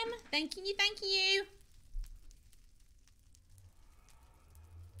prime. Thank you, thank you.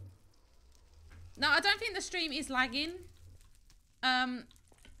 No, I don't think the stream is lagging.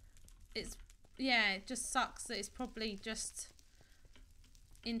 It's, yeah, it just sucks that it's probably just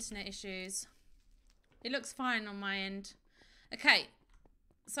internet issues. It looks fine on my end. Okay.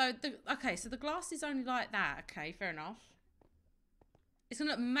 So the glass is only like that. Okay, fair enough. It's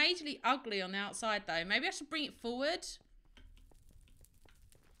gonna look majorly ugly on the outside though. Maybe I should bring it forward.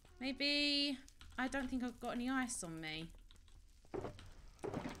 Maybe, I don't think I've got any ice on me. Do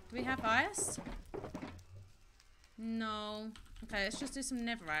we have ice? No. Okay, let's just do some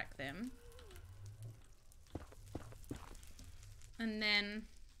netherrack then. And then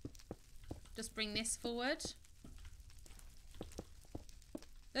just bring this forward.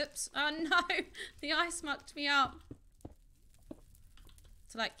 Oops. Oh no! The ice mucked me up.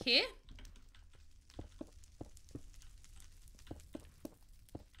 So like here.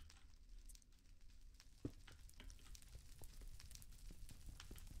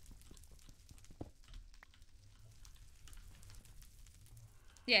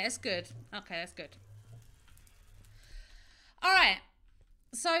 Yeah, it's good. Okay, that's good. Alright.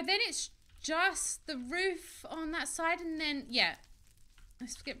 So then it's just the roof on that side and then, yeah.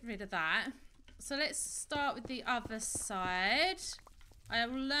 Let's get rid of that. So let's start with the other side. I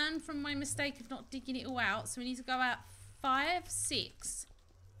will learn from my mistake of not digging it all out. So we need to go out 5, 6.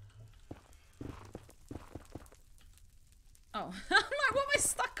 Oh, I'm like, what am I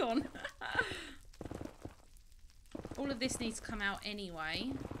stuck on? All of this needs to come out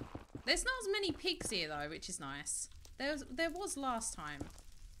anyway. There's not as many pigs here though, which is nice. There was last time.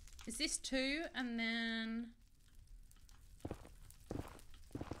 Is this 2 and then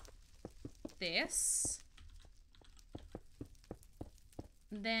this?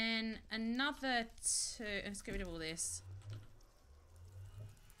 Then another 2. Let's get rid of all this.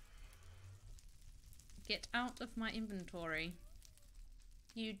 Get out of my inventory.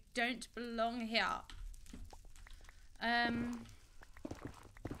 You don't belong here.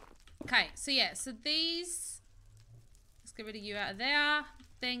 Okay, so yeah, so these, let's get rid of you out of there.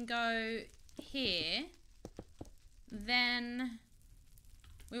 Then go here. Then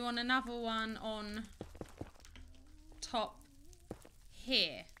we want another one on top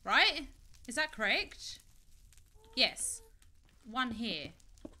here, right? Is that correct? Yes. One here.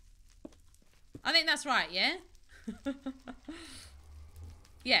 I think that's right, yeah?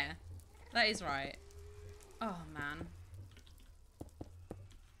 Yeah, that is right. Oh, man.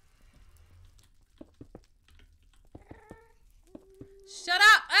 Shut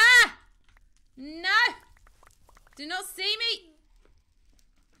up! Ah! No! Do not see me!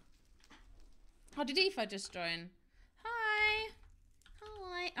 Oh, did Aoife just join? Hi!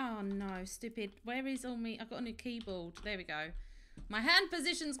 Hi! Oh, no, stupid. Where is all me? I've got a new keyboard. There we go. My hand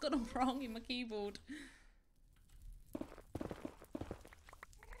position's got all wrong in my keyboard.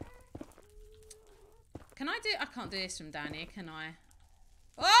 Can I do... I can't do this from down here, can I?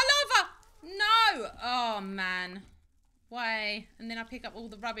 Oh, lava! No! Oh, man. Why? And then I pick up all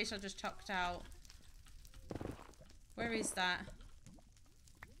the rubbish I just chucked out. Where is that?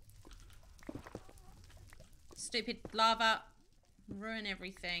 Stupid lava. Ruin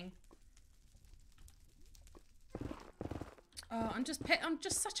everything. Oh, I'm just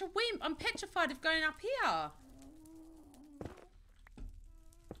such a wimp. I'm petrified of going up here.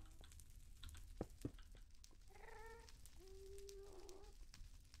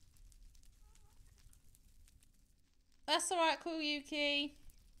 That's alright, cool, Yuki.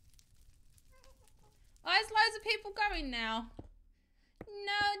 Oh, there's loads of people going now.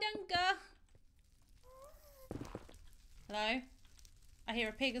 No, don't go. Hello? I hear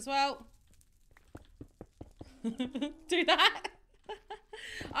a pig as well. Do that.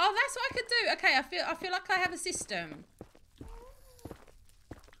 Oh, that's what I could do. Okay, I feel like I have a system.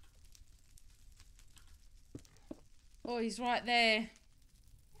 Oh, he's right there.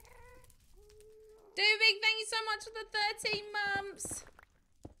 Dubig, thank you so much for the 13 months.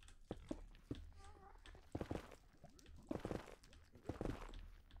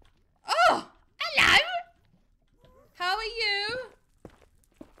 Oh, hello. How are you?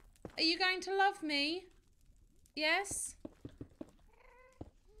 Are you going to love me? Yes?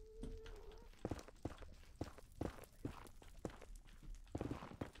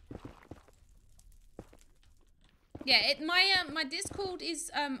 Yeah, my Discord is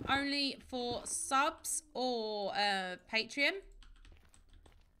only for subs or Patreon.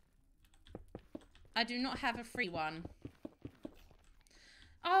 I do not have a free one.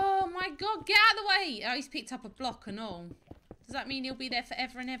 Oh my god, get out of the way! Oh, he's picked up a block and all. Does that mean he'll be there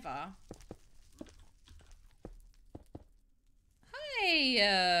forever and ever?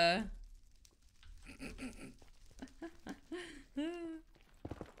 Hey!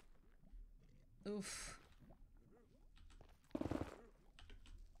 Oof.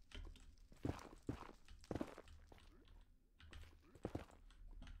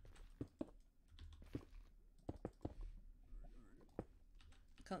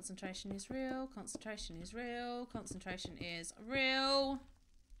 Concentration is real. Concentration is real. Concentration is real.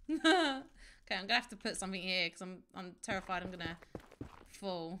 Okay, I'm gonna have to put something here because I'm terrified I'm gonna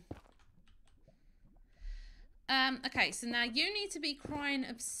fall. Okay, so now you need to be crying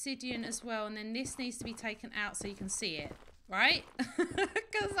obsidian as well, and then this needs to be taken out so you can see it, right?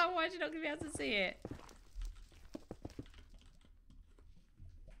 Because otherwise you're not gonna be able to see it.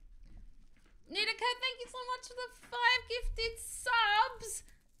 Nidaka, thank you so much for the 5 gifted subs.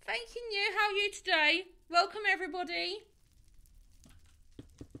 Thanking you. How are you today? Welcome, everybody.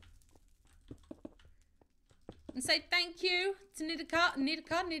 And say thank you to Nidasa.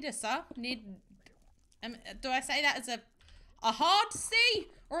 Do I say that as a hard C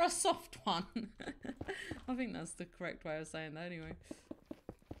or a soft one? I think that's the correct way of saying that anyway.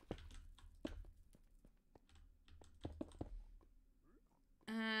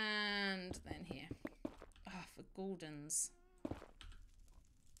 And then here. Ah, for Gordons.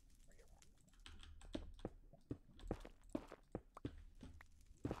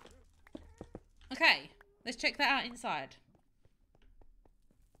 Okay, let's check that out inside.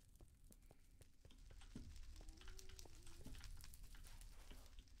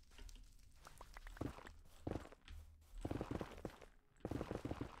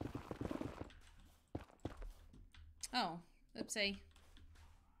 Oh, oopsie.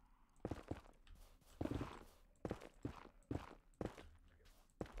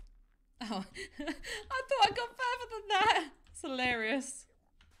 Oh, I thought I got further than that. It's hilarious.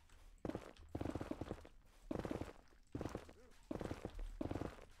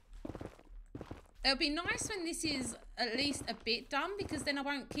 It'll be nice when this is at least a bit done, because then I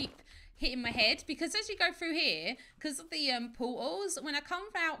won't keep hitting my head. Because as you go through here, because of the portals, when I come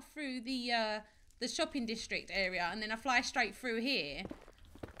out through the shopping district area and then I fly straight through here,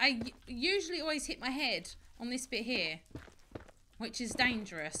 I usually always hit my head on this bit here, which is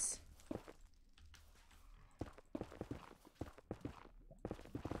dangerous.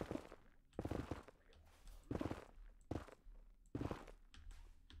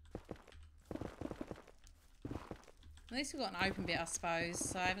 At least we've got an open bit, I suppose,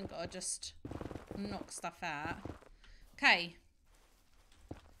 so I haven't got to just knock stuff out. Okay.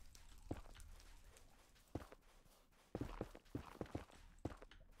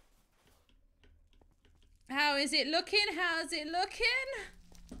 How is it looking? How's it looking?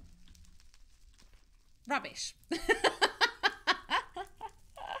 Rubbish.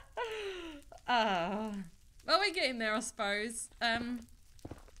 Well, we're getting there, I suppose.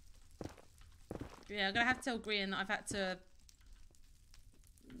 Yeah, I'm going to have to tell Grian that I've had to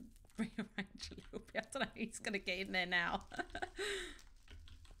rearrange a little bit. I don't know if he's going to get in there now.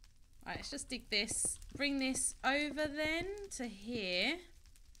 Right, let's just dig this. Bring this over then to here.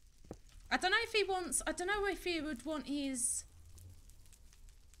 I don't know if he wants... I don't know if he would want his...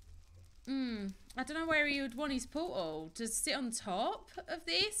 I don't know where he would want his portal. To sit on top of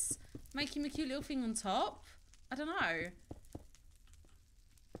this? Make him a cute little thing on top? I don't know.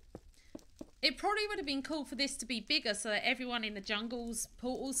 It probably would have been cool for this to be bigger so that everyone in the jungle's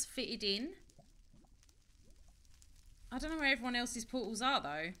portals fitted in. I don't know where everyone else's portals are,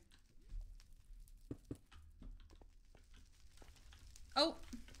 though. Oh.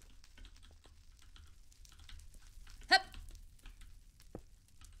 Hup.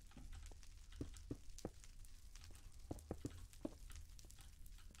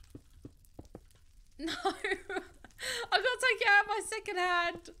 No. I've got to take it out of my second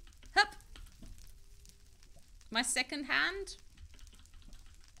hand. Hup. My second hand.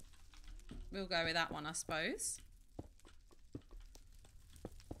 We'll go with that one, I suppose.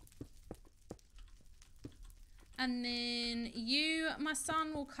 And then you, my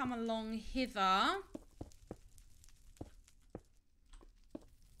son, will come along hither.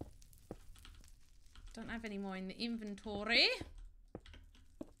 Don't have any more in the inventory.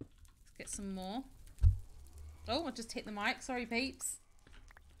 Let's get some more. Oh, I just hit the mic. Sorry, peeps.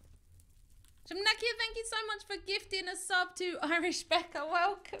 Shamnakia, thank you so much for gifting a sub to Irish Becca.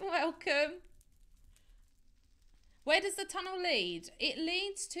 Welcome, welcome. Where does the tunnel lead? It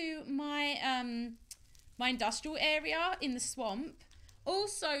leads to my my industrial area in the swamp.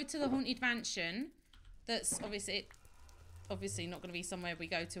 Also to the Haunted Mansion. That's obviously not going to be somewhere we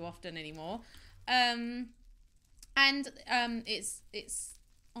go to often anymore. It's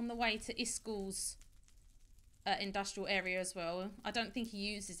on the way to Iskal's industrial area as well. I don't think he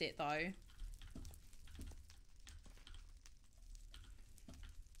uses it though.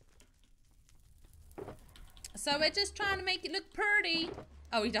 So we're just trying to make it look pretty.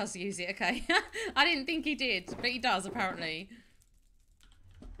 Oh, he does use it, okay. I didn't think he did, but he does apparently.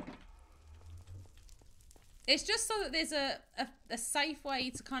 It's just so that there's a safe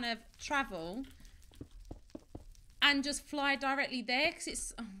way to kind of travel and just fly directly there, because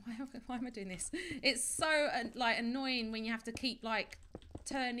it's... Oh, why am I doing this? It's so like annoying when you have to keep like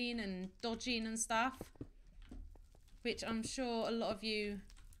turning and dodging and stuff, which I'm sure a lot of you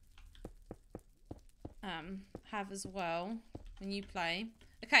have as well when you play.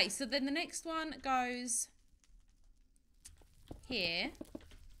 Okay, so then the next one goes here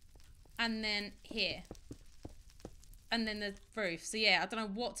and then here and then the roof. So yeah, I don't know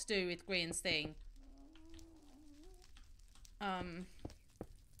what to do with Grian's thing. I'll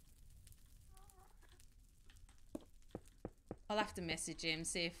have to message him,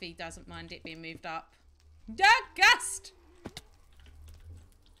 see if he doesn't mind it being moved up. Gust!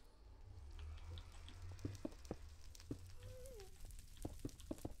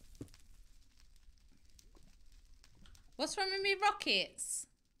 What's wrong with me rockets?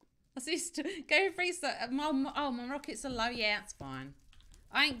 What's this? Go free. My rockets are low. Yeah, that's fine.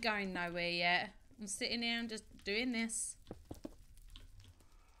 I ain't going nowhere yet. I'm sitting here and just doing this.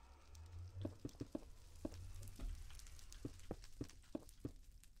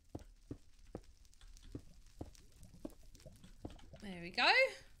 There we go.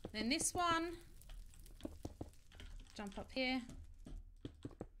 Then this one. Jump up here.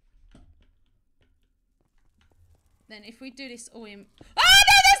 Then if we do this all in... Oh,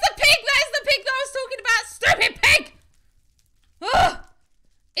 no, there's the pig! That is the pig that I was talking about! Stupid pig! Ugh!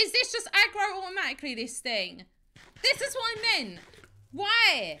 Is this just aggro automatically, this thing? This is what I meant.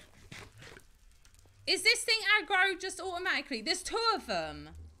 Why? Is this thing aggro just automatically? There's two of them.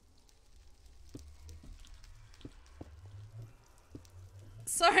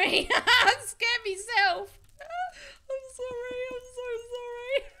 sorry. I scared myself. I'm sorry.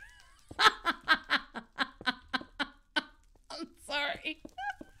 I'm sorry.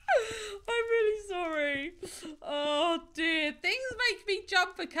 I'm really sorry. Oh dear. Things make me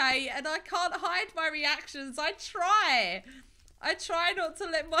jump, okay? And I can't hide my reactions. I try not to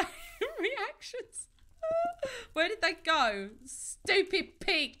let my reactions. Where did they go? Stupid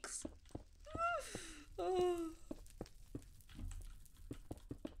pigs. Oh.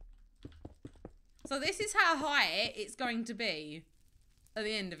 So this is how high it's going to be at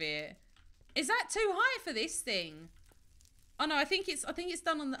the end of it. Is that too high for this thing? Oh no, I think it's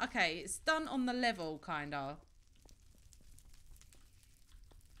done on the, okay, it's done on the level kinda.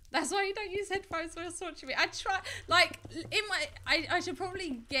 That's why you don't use headphones when you're watching me. I try, like, in my, I should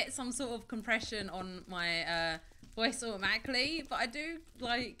probably get some sort of compression on my voice automatically, but I do,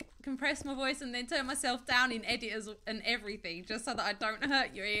 like, compress my voice and then turn myself down in editors and everything, just so that I don't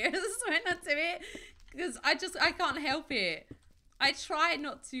hurt your ears when I do it, because I can't help it. I try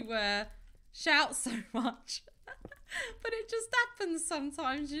not to shout so much, but it just happens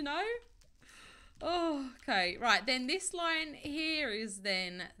sometimes, you know? Oh, okay, right, then this line here is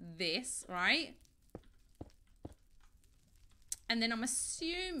then this, right? And then I'm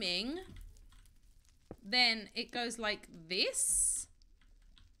assuming then it goes like this.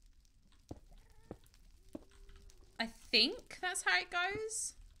 I think that's how it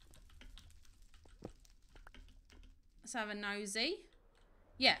goes. Let's have a nosy.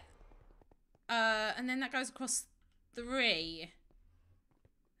 Yeah. And then that goes across 3.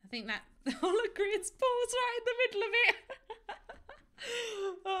 I think that the hologrid spawns right in the middle of it.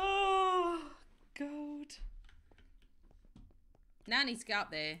 Oh, God. Now I need to get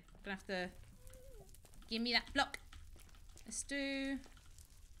up there. I'm gonna have to give me that block. Let's do.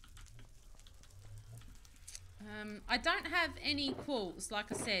 I don't have any quartz,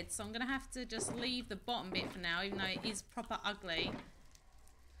 like I said, so I'm gonna have to just leave the bottom bit for now, even though it is proper ugly.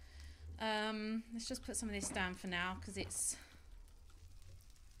 Let's just put some of this down for now, because it's.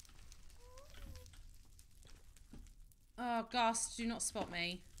 Oh, Gus, do not spot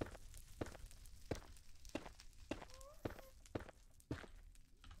me.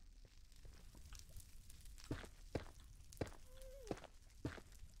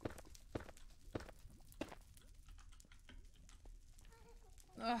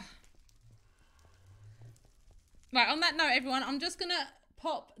 Ugh. Right, on that note, everyone, I'm just gonna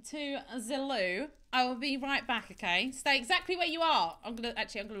pop to Zillow. I will be right back, okay? Stay exactly where you are. I'm gonna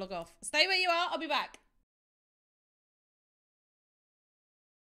log off. Stay where you are, I'll be back.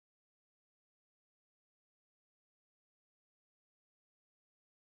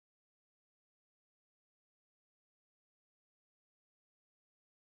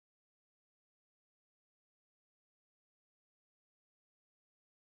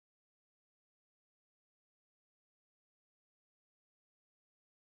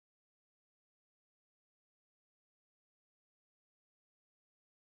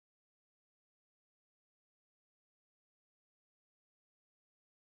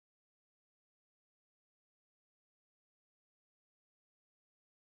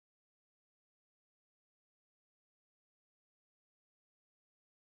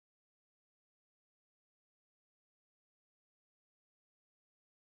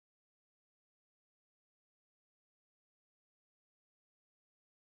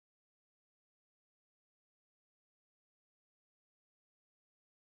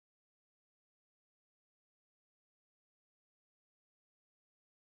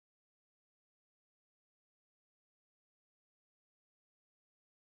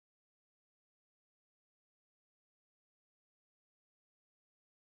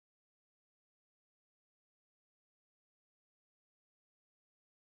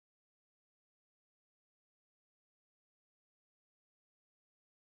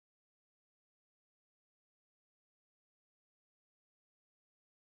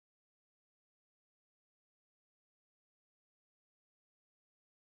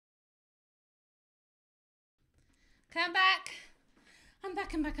 Okay, I'm back. I'm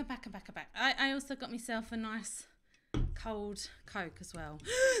back. I also got myself a nice cold Coke as well.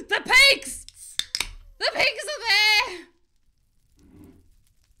 The pigs! The pigs are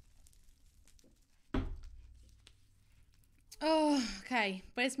there! Oh, okay.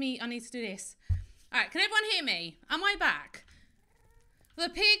 Where's me? I need to do this. Alright, can everyone hear me? Am I back? The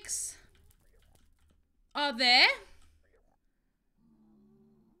pigs are there.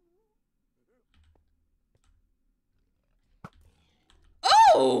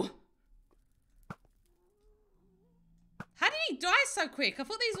 Oh! How did he die so quick? I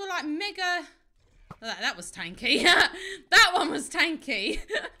thought these were like mega... That was tanky. That That one was tanky.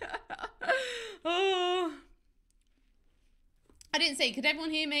 Oh. I didn't see. Could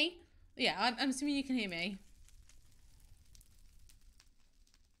everyone hear me? Yeah, I'm assuming you can hear me.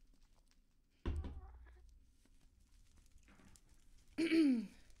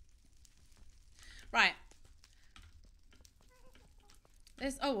 Right.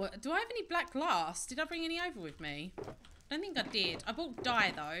 Oh, do I have any black glass? Did I bring any over with me? I don't think I did. I bought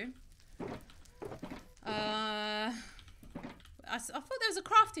dye though. I thought there was a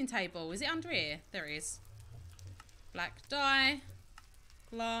crafting table. Is it under here? There is. Black dye.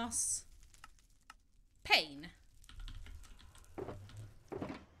 Glass. Pane.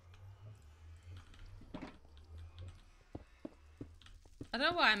 I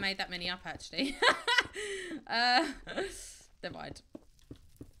don't know why I made that many up actually. Never mind.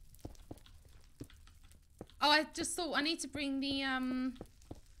 Oh, I just thought I need to bring the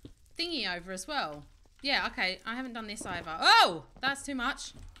thingy over as well. Yeah, okay. I haven't done this either. Oh! That's too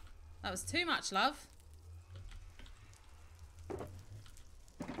much. That was too much, love.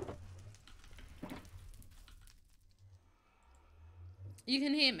 You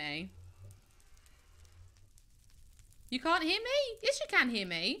can hear me? You can't hear me? Yes, you can hear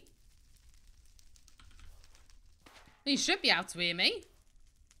me. You should be able to hear me.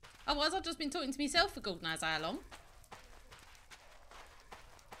 Otherwise, I've just been talking to myself for God knows how long.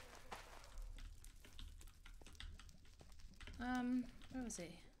 Where was he?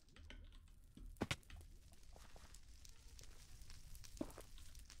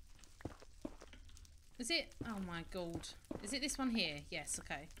 Is it? Oh my God. Is it this one here? Yes,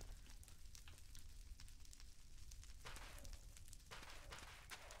 okay.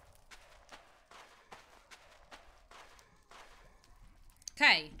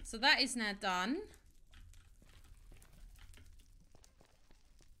 Okay, so that is now done.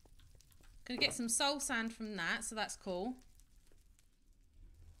 Gonna get some soul sand from that, so that's cool.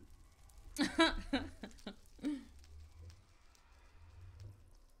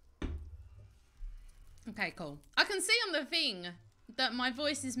 Okay, cool. I can see on the thing that my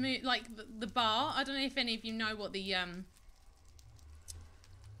voice is like the bar. I don't know if any of you know what the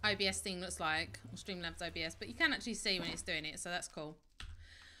OBS thing looks like, or Streamlabs OBS, but you can actually see when it's doing it, so that's cool.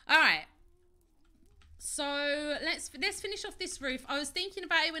 All right. So let's finish off this roof. I was thinking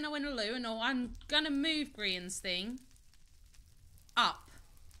about it when I went to loo, and I'm gonna move Brian's thing up.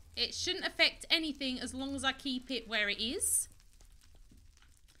 It shouldn't affect anything as long as I keep it where it is.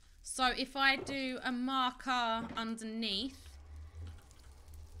 So if I do a marker underneath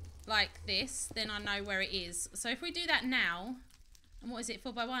like this, then I know where it is. So if we do that now, and what is it?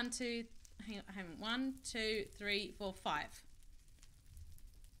 4 by 1, 2, hang on, 1, 2, 3, 4, 5.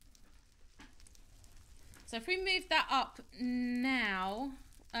 So if we move that up now,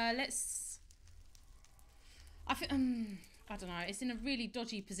 let's. I don't know. It's in a really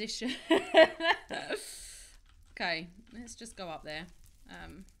dodgy position. Okay, let's just go up there.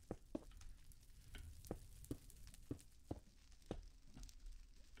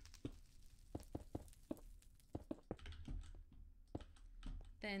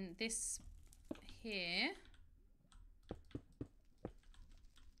 Then this here.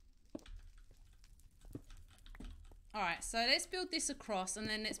 Alright, so let's build this across and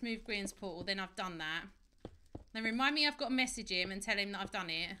then let's move Green's portal. Then I've done that. Then remind me I've got to message him and tell him that I've done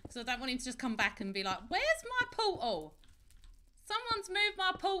it. Because I don't want him to just come back and be like, where's my portal? Someone's moved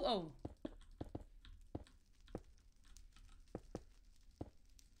my portal.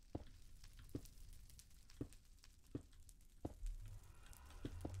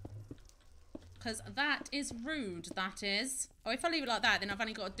 Because that is rude, that is. Oh, if I leave it like that, then I've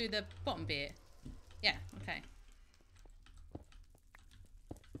only got to do the bottom bit. Yeah, okay.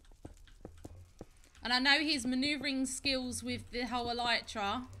 And I know his manoeuvring skills with the whole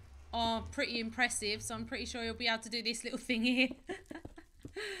elytra are pretty impressive, so I'm pretty sure he'll be able to do this little thing here.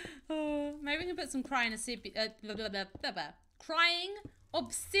 Oh, maybe we can put some crying obsidian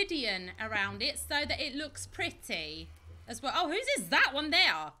around it so that it looks pretty as well. Oh, whose is that one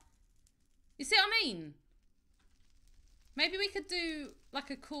there? You see what I mean? Maybe we could do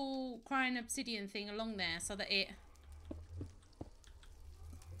like a cool crying obsidian thing along there so that it...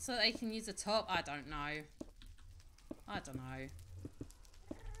 So they can use a top? I don't know. I don't know.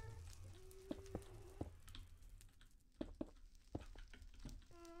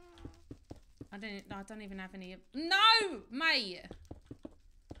 I don't even have any... No, mate!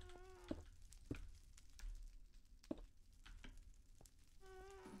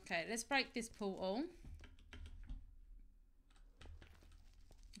 Okay, let's break this portal.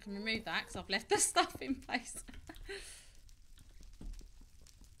 I can remove that because I've left the stuff in place.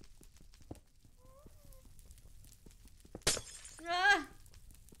 Ah.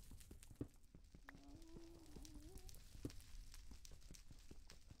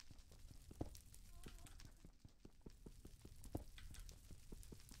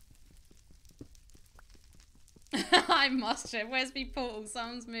 I must have. Where's me portal?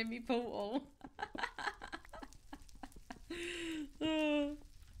 Someone's moved me portal.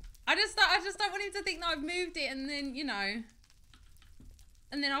 I just don't want him to think that I've moved it and then, you know,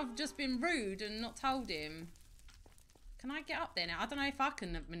 and then I've just been rude and not told him. Can I get up there now? I don't know if I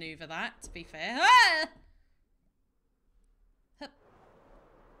can maneuver that, to be fair. Ah!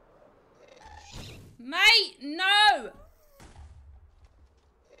 Mate, no!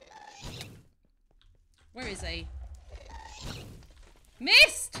 Where is he?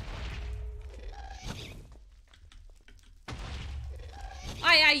 Missed!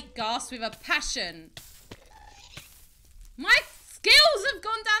 I ate gas with a passion. My skills have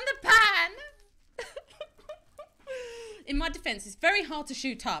gone down the pan! In my defense, it's very hard to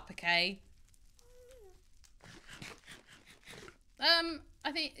shoot up, okay?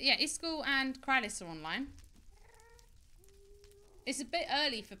 I think, yeah, Iskall and Krylis are online. It's a bit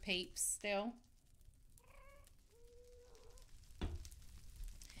early for peeps still.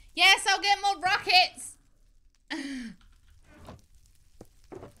 Yes, I'll get more rockets!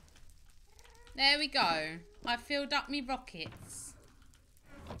 There we go. I filled up me rockets.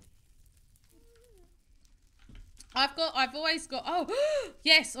 I've always got, oh,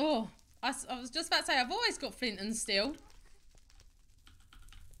 yes, oh. I was just about to say, I've always got flint and steel.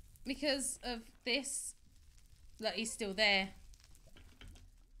 Because of this. Look, he's still there.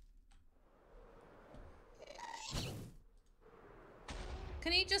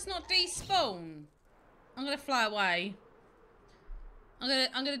 Can he just not despawn? I'm gonna fly away. I'm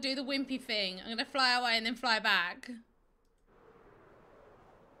gonna do the wimpy thing. I'm gonna fly away and then fly back.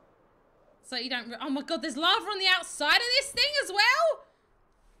 So you don't, oh my god, there's lava on the outside of this thing as well?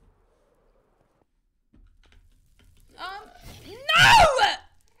 No!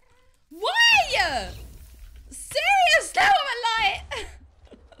 Why? Serious? Now I'm alive.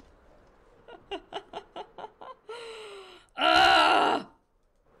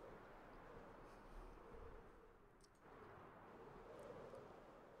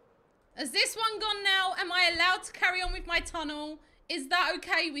 Has this one gone now? Am I allowed to carry on with my tunnel? Is that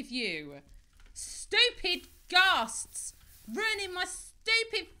okay with you? Stupid ghasts ruining my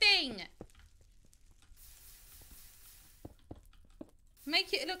stupid thing.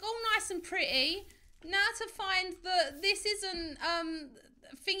 Make it look all nice and pretty. Now to find that this isn't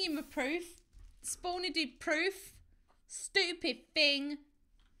thingy-ma-proof, spawned proof. Stupid thing.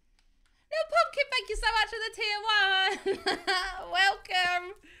 Little Pumpkin, thank you so much for the tier 1.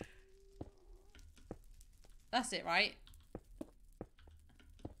 Welcome. That's it, right?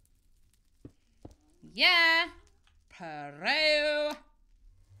 Yeah. Pro.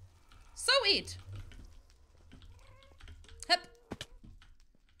 Sorted. Hup.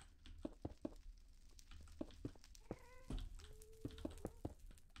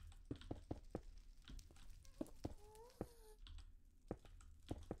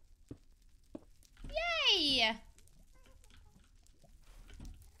 Yay!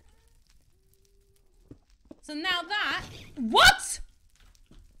 So now that... What?!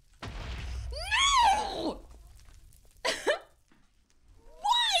 No! Why?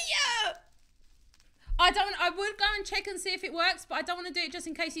 I would go and check and see if it works, but I don't want to do it just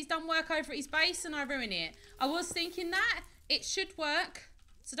in case he's done work over at his base and I ruin it. I was thinking that. It should work,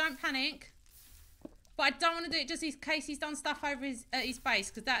 so don't panic. But I don't want to do it just in case he's done stuff over at his base,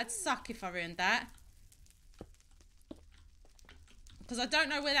 because that'd suck if I ruined that. Because I don't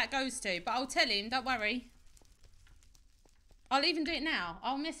know where that goes to, but I'll tell him, don't worry. I'll even do it now.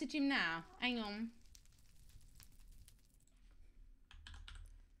 I'll message him now. Hang on.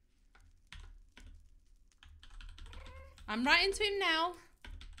 I'm writing to him now.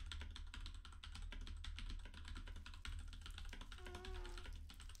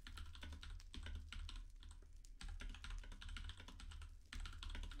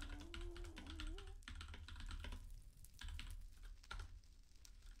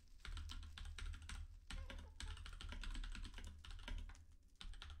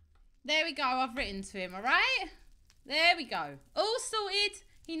 There we go, I've written to him, alright? There we go. All sorted.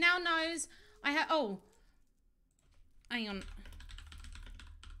 He now knows I have... Oh. Hang on.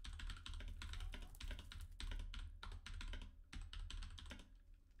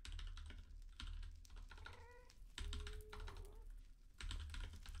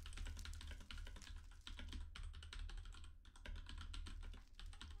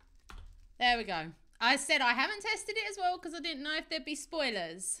 There we go. I said I haven't tested it as well because I didn't know if there'd be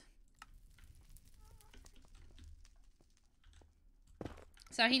spoilers.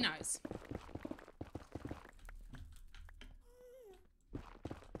 So he knows.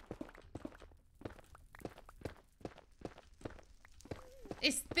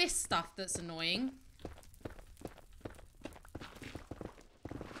 It's this stuff that's annoying.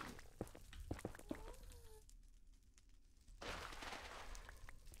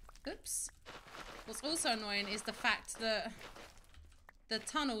 Oops. What's also annoying is the fact that the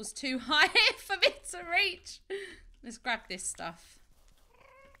tunnel's too high for me to reach. Let's grab this stuff.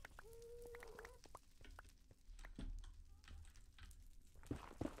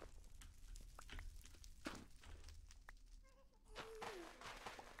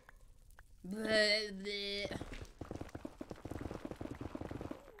 Bleh, bleh.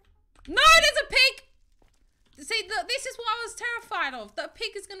 No, there's a pig! See, look, this is what I was terrified of. That a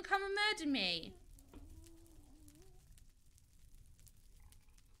pig is going to come and murder me.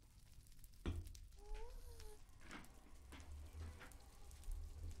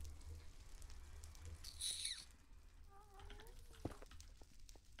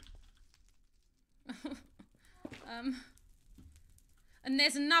 And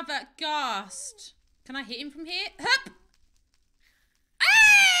there's another ghast. Can I hit him from here? Hup!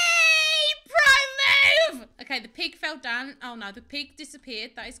 Hey! Prime move! Okay, the pig fell down. Oh no, the pig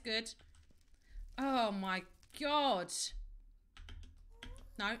disappeared. That is good. Oh my god.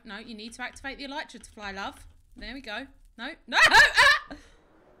 No, no, you need to activate the elytra to fly, love. There we go. No, no! Ah!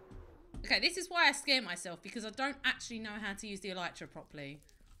 Okay, this is why I scare myself, because I don't actually know how to use the elytra properly.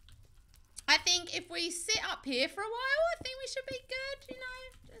 I think if we sit up here for a while, I think we should be good, you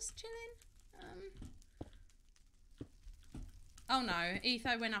know, just chilling. Oh no,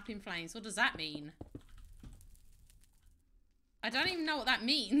 Etho went up in flames. What does that mean? I don't even know what that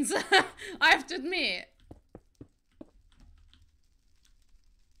means. I have to admit.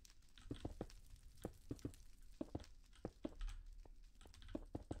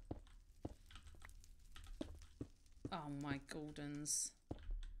 Oh my Gordons.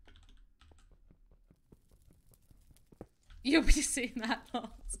 You'll be seeing that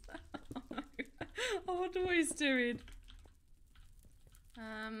last. Oh no. I wonder what he's doing.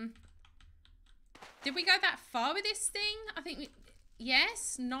 Did we go that far with this thing? I think we...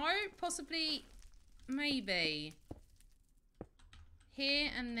 Yes? No? Possibly... Maybe.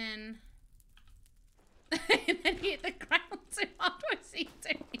 Here and then... and then hit the ground too hard. What's he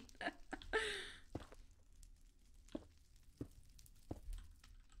doing?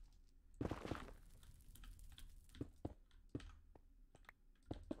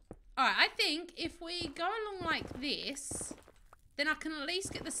 Alright, I think if we go along like this, then I can at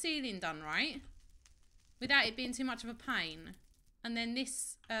least get the ceiling done, right? Without it being too much of a pain. And then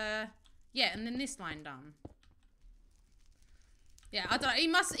this, yeah, and then this line done. Yeah, I don't know,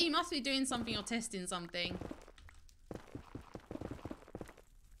 he must be doing something or testing something.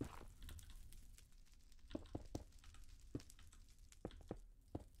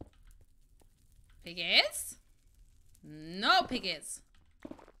 Piggies? No piggies.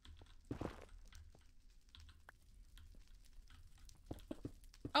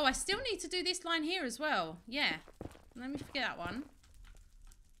 Oh, I still need to do this line here as well. Yeah. Let me forget that one.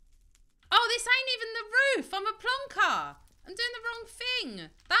 Oh, this ain't even the roof. I'm a plonker. I'm doing the wrong thing.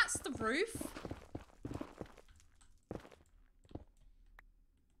 That's the roof.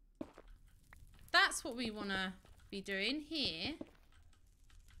 That's what we want to be doing here.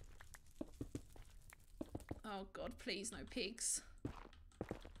 Oh, God, please no pigs.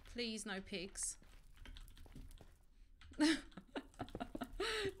 Please no pigs.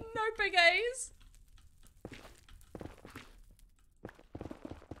 No piggies.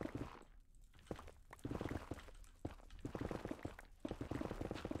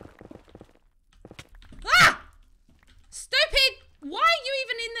 Ah! Stupid! Why are you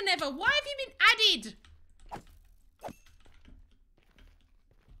even in the Nether? Why have you been added?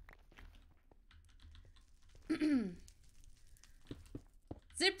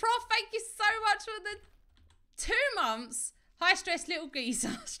 Ziprof, thank you so much for the 2 months. High stress little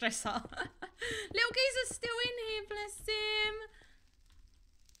geezer. Stressor. Little geezer's still in here, bless him.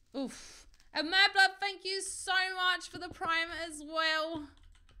 Oof. And Mad Blood, thank you so much for the Prime as well.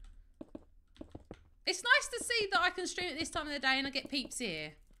 It's nice to see that I can stream at this time of the day and I get peeps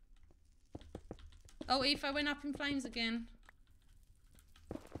here. Oh, Aoife went up in flames again.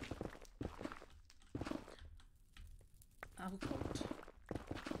 Oh, God.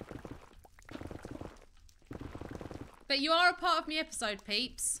 But you are a part of my episode,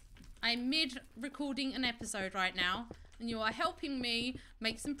 peeps. I'm mid-recording an episode right now, and you are helping me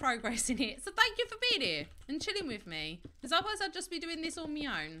make some progress in it. So thank you for being here and chilling with me. Because otherwise I'd just be doing this on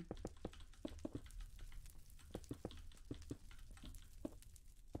my own.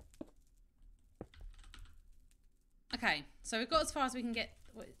 Okay, so we've got as far as we can get.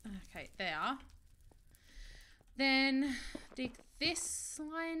 Okay, there. Then dig this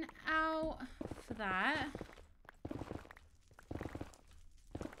line out for that.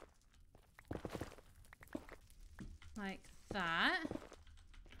 Like that.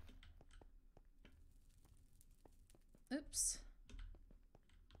 Oops.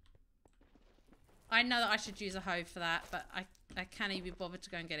 I know that I should use a hoe for that, but I can't even be bothered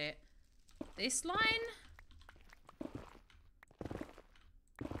to go and get it. This line.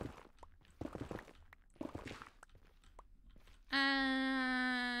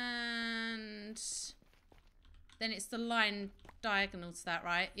 And then it's the line diagonal to that,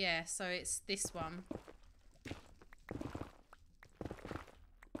 right? Yeah, so it's this one.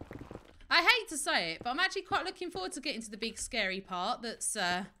 I hate to say it, but I'm actually quite looking forward to getting to the big scary part that's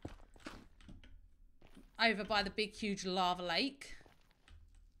over by the big huge lava lake.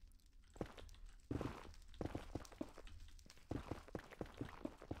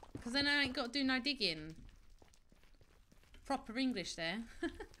 Because then I ain't got to do no digging. Proper English there.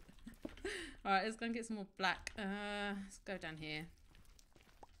 Alright, let's go and get some more black. Let's go down here.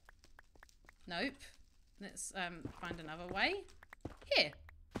 Nope. Let's find another way. Here.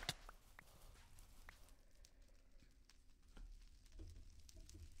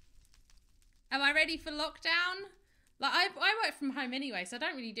 Am I ready for lockdown? Like, I work from home anyway, so I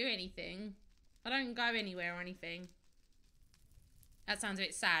don't really do anything. I don't go anywhere or anything. That sounds a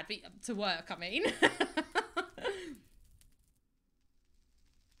bit sad, but to work, I mean.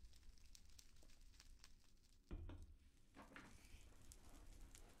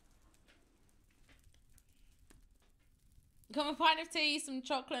 Got my pint of tea, some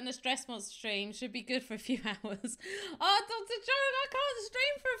chocolate and a Stressmonster stream. Should be good for a few hours. Oh, Dr. Joe, I can't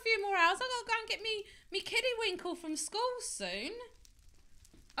stream for a few more hours. I gotta go and get me Kiddiewinkle from school soon.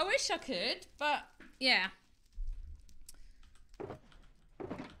 I wish I could, but yeah.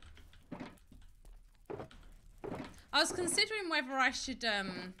 I was considering whether I should,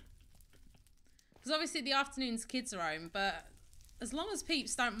 because obviously the afternoons kids are home, but as long as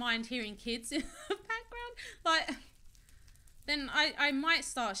peeps don't mind hearing kids in the background, like... Then I might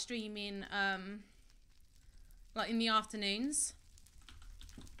start streaming, like in the afternoons.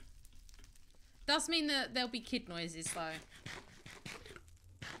 Does mean that there'll be kid noises though.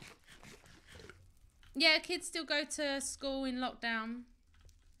 Yeah, kids still go to school in lockdown.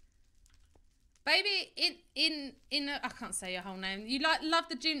 Baby, in I can't say your whole name. You love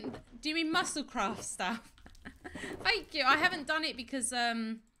the gym? Do you mean Musclecraft stuff? Thank you. I haven't done it because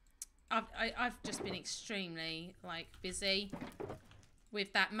I've just been extremely, like, busy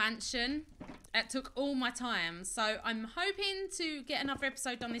with that mansion. It took all my time. So I'm hoping to get another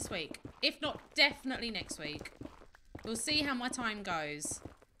episode done this week. If not, definitely next week. We'll see how my time goes.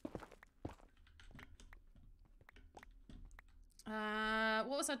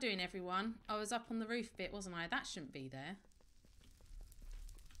 What was I doing, everyone? I was up on the roof bit, wasn't I? That shouldn't be there.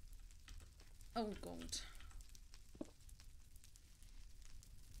 Oh, God.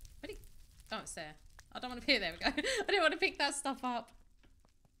 Oh, it's there. I don't want to pick. There we go. I didn't want to pick that stuff up.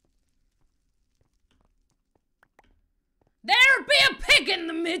 There be a pig in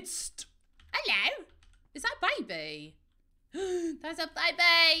the midst. Hello. Is that baby? There's a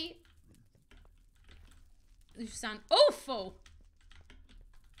baby. You sound awful.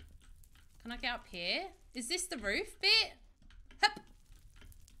 Can I get up here? Is this the roof bit? Hup.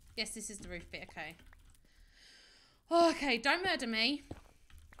 Yes, this is the roof bit. Okay. Oh, okay, don't murder me.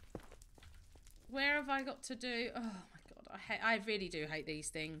 Where have I got to do? Oh my God, I really do hate these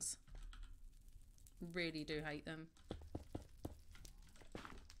things. Really do hate them.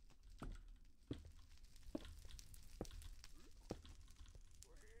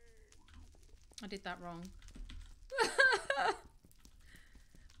 I did that wrong.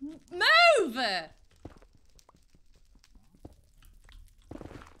 Move!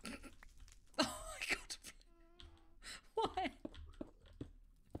 Oh my God. Why?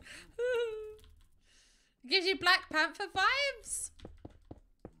 Gives you Black Panther vibes?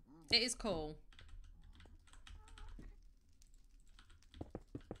 It is cool.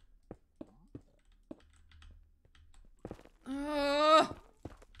 Oh,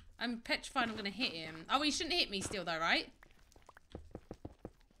 I'm petrified I'm gonna hit him. Oh, he shouldn't hit me still though, right?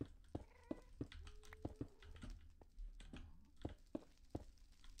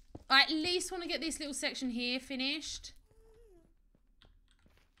 I at least want to get this little section here finished.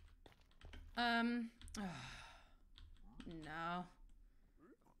 Oh, no.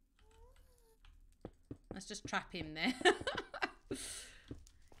 Let's just trap him there.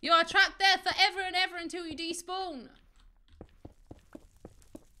 You are trapped there forever and ever until you despawn.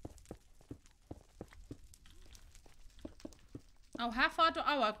 Oh, how far do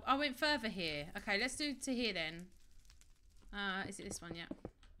I went further here. Okay, let's do to here then. Is it this one? Yeah.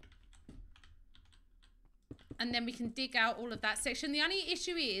 And then we can dig out all of that section. The only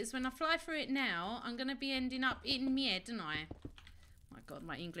issue is when I fly through it now, I'm going to be ending up in my head, aren't I? My God,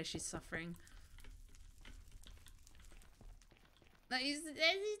 my English is suffering. That is the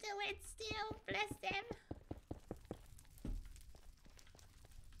wet still. Bless them.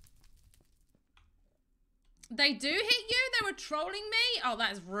 They do hit you? They were trolling me? Oh,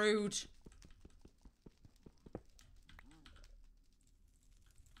 that is rude.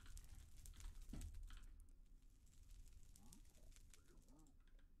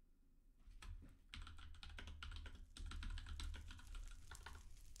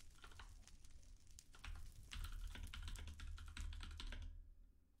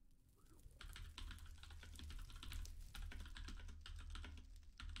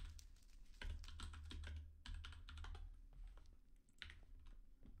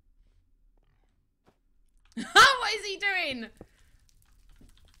 What is he doing?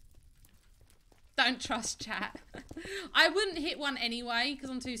 Don't trust chat. I wouldn't hit one anyway because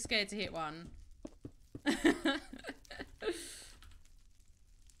I'm too scared to hit one. What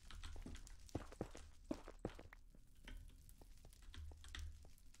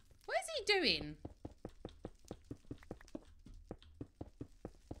is he doing?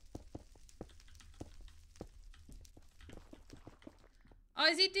 Oh,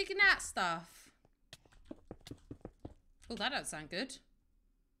 is he digging out stuff? Oh, that don't sound good.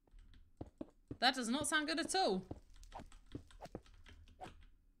 That does not sound good at all.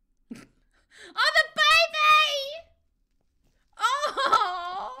 Oh, the baby!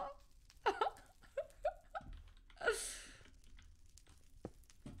 Oh!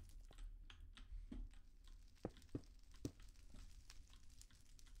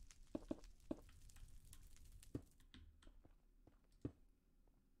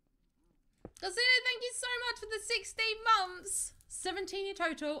 Gazina, thank you so much for the 16 months. 17 in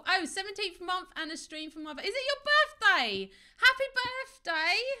total. Oh, 17th month and a stream for mother. Is it your birthday? Happy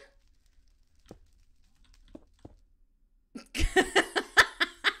birthday.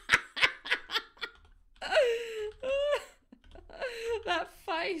 That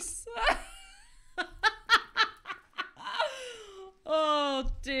face.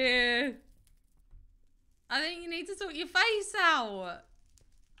 Oh, dear. I think you need to sort your face out.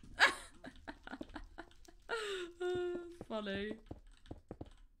 Funny.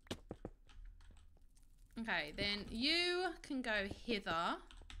 Okay, then you can go hither.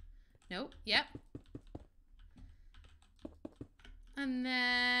 Nope, yep. And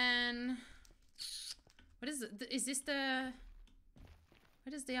then... What is it? Is this the...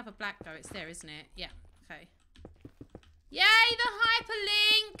 Where does the other black go? It's there, isn't it? Yeah, okay. Yay, the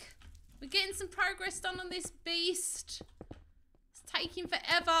hyperlink! We're getting some progress done on this beast. It's taking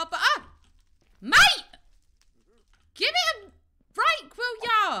forever, but... Ah! Mate! Give it a break, will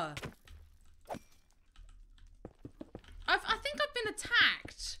ya? I think I've been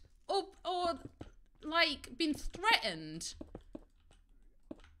attacked. Or like, been threatened.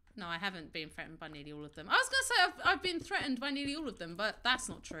 No, I haven't been threatened by nearly all of them. I was going to say I've been threatened by nearly all of them, but that's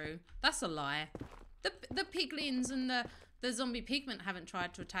not true. That's a lie. The piglins and the zombie pigment haven't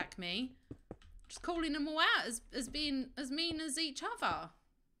tried to attack me. Just calling them all out as being as mean as each other.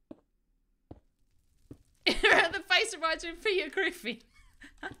 The face reminds me of Peter Griffin.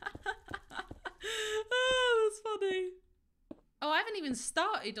 Oh, that's funny. Oh, I haven't even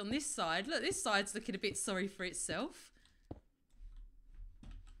started on this side. Look, this side's looking a bit sorry for itself.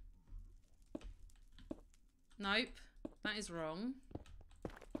 Nope, that is wrong.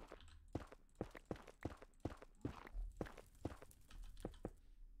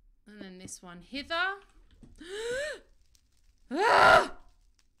 And then this one hither. Ah!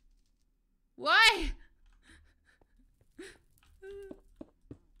 Why?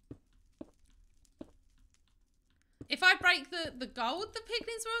 If I break the gold, the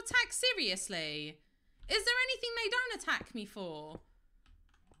piglins will attack seriously. Is there anything they don't attack me for?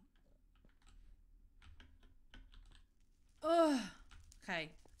 Ugh.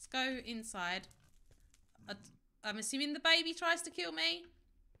 Okay, let's go inside. I'm assuming the baby tries to kill me.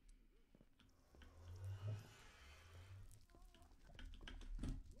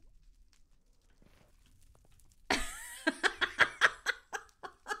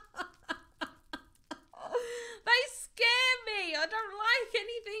 They scare me. I don't like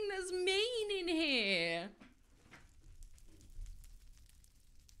anything that's mean in here.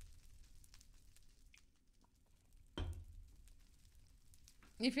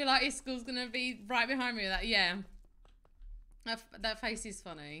 You feel like Iskel's gonna be right behind me with that? Yeah. That face is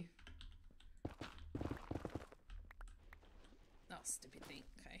funny. Oh,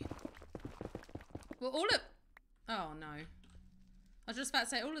 Well, all of... Oh, no. I was just about to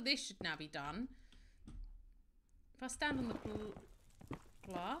say, all of this should now be done. If I stand on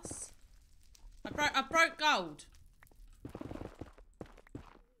the glass... I broke gold.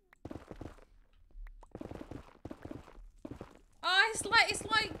 Oh, it's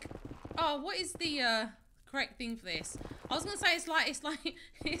like... Oh, what is the correct thing for this? I was gonna say it's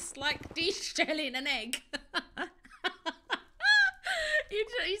like de-shelling an egg. You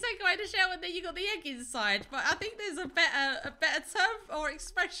take away the shell and then you got the egg inside. But I think there's a better term or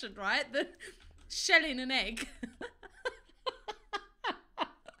expression, right, than shelling an egg.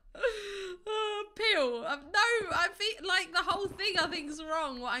 Peel. No, I think like the whole thing I think is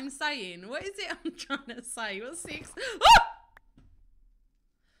wrong. What I'm saying. What is it I'm trying to say? What's the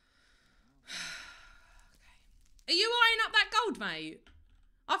Are you eyeing up that gold, mate?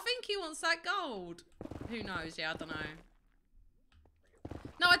 I think he wants that gold. Who knows? Yeah, I don't know.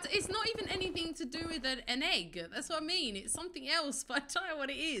 No, it's not even anything to do with an egg. That's what I mean. It's something else, but I don't know what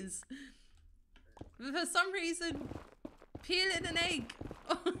it is. But for some reason, peeling an egg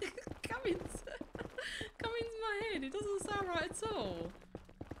come into my head. It doesn't sound right at all.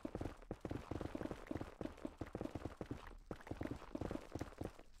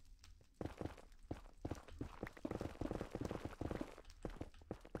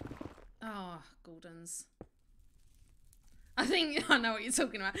 Oh, Gordons. I think I know what you're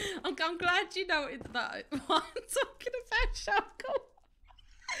talking about. I'm glad you know what I'm talking about, Sharkle.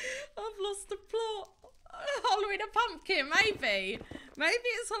 I've lost the plot. Hollowing a pumpkin, maybe. Maybe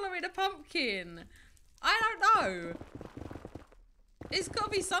it's hollowing a pumpkin. I don't know. It's got to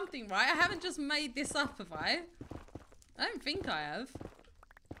be something, right? I haven't just made this up, have I? I don't think I have.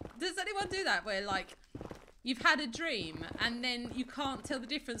 Does anyone do that where, like, you've had a dream and then you can't tell the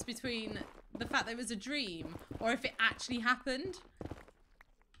difference between the fact that it was a dream or if it actually happened?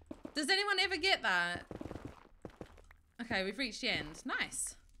 Does anyone ever get that? Okay, we've reached the end.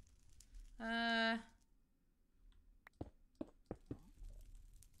 Nice.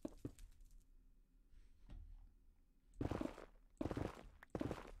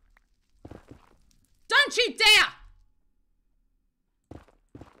 Don't you dare!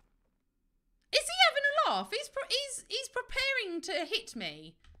 Is he having a laugh? He's preparing to hit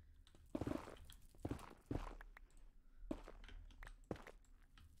me.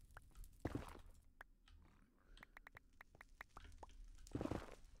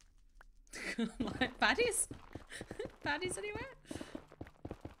 Like baddies? Baddies anywhere?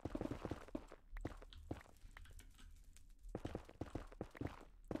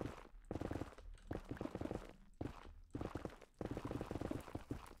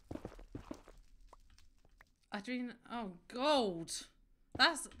 I dream. Oh, gold.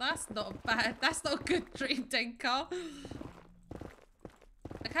 That's not bad. That's not a good dream, Denka.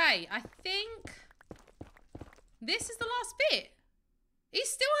 Okay, I think this is the last bit. He's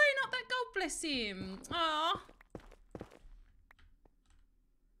still eyeing up that gold, bless him. Aww.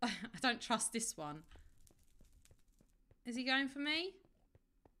 I don't trust this one. Is he going for me?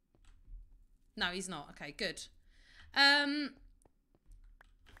 No, he's not. Okay, good.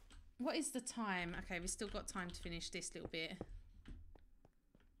 What is the time? Okay, we've still got time to finish this little bit.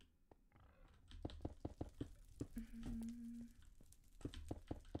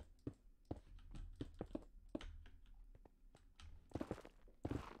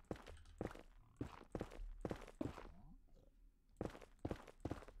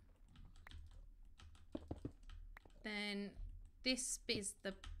 Then this is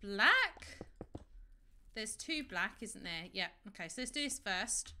the black. There's two black, isn't there? Yeah. Okay, so let's do this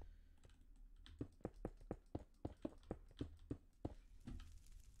first.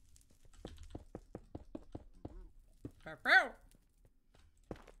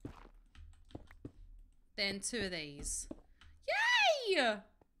 Then two of these. Yay!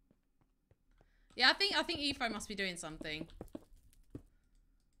 Yeah, I think Efo must be doing something.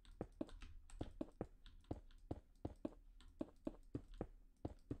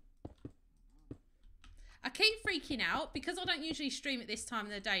 I keep freaking out because I don't usually stream at this time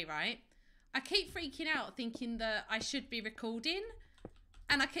of the day, right? I keep freaking out thinking that I should be recording.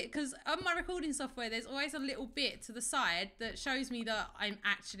 And I keep, because on my recording software, there's always a little bit to the side that shows me that I'm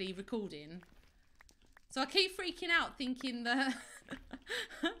actually recording. So I keep freaking out thinking that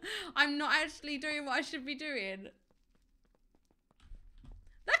I'm not actually doing what I should be doing.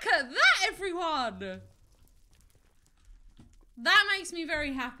 Look at that, everyone! That makes me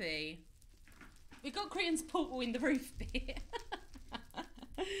very happy. We've got Korean's portal in the roof bit.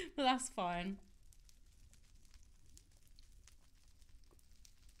 But that's fine.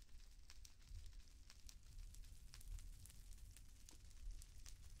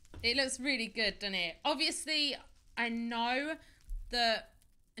 It looks really good, doesn't it? Obviously, I know that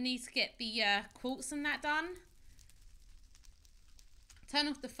I need to get the quartz and that done. Turn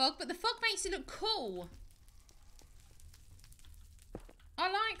off the fog, but the fog makes it look cool. I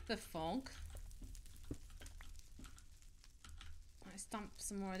like the fog. Let's dump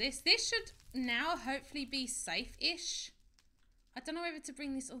some more of this. This should now hopefully be safe-ish. I don't know whether to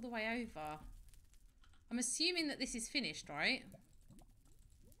bring this all the way over. I'm assuming that this is finished, right?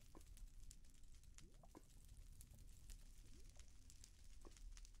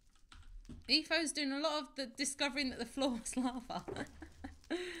 Etho's doing a lot of the discovering that the floor was lava.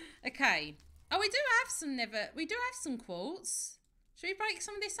 Okay. Oh, we do have some nether. We do have some quartz. Should we break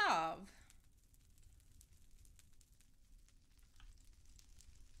some of this up?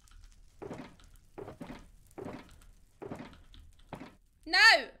 No!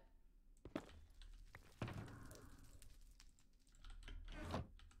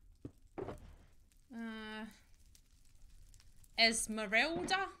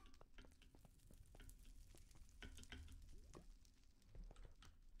 Esmeralda?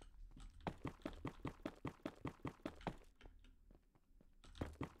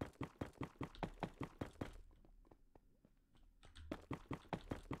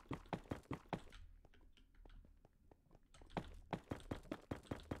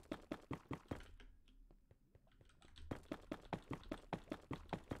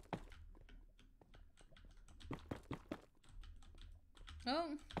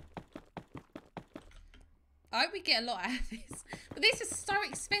 Oh. I hope we get a lot out of this. But this is so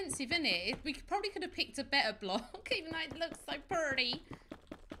expensive, isn't it? We probably could have picked a better block, even though it looks so pretty.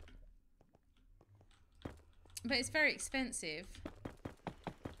 But it's very expensive.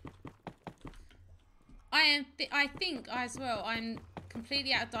 I think as well, I'm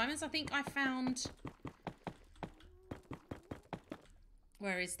completely out of diamonds. I think I found...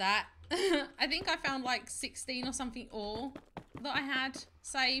 Where is that? I think I found like 16 or something ore that I had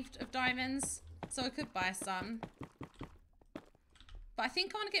saved of diamonds, so I could buy some. But I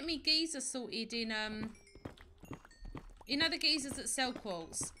think I want to get me geezer sorted in, you know the geezers that sell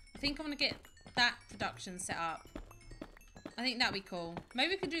quartz? I think I want to get that production set up. I think that'd be cool.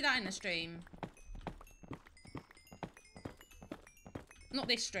 Maybe we could do that in a stream. Not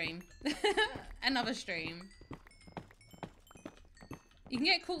this stream. Another stream. You can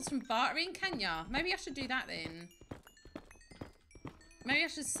get quartz from bartering, can ya? Maybe I should do that then. Maybe I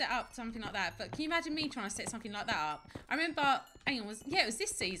should set up something like that. But can you imagine me trying to set something like that up? I remember, hang on, it was this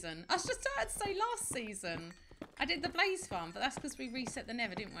season. I was just about to say last season. I did the blaze farm, but that's because we reset the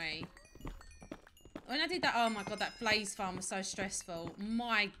nether, didn't we? When I did that, oh my god, that blaze farm was so stressful.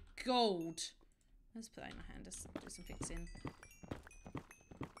 My god. Let's put that in my hand, just do some fixing.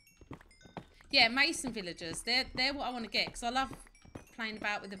 Yeah, mason villagers. They're what I want to get, because I love playing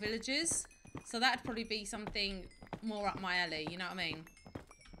about with the villagers. So that'd probably be something more up my alley, you know what I mean?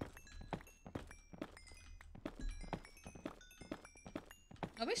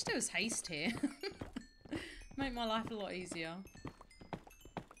 I wish there was haste here. Make my life a lot easier.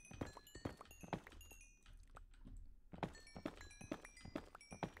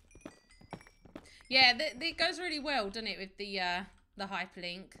 Yeah, it goes really well, doesn't it, with the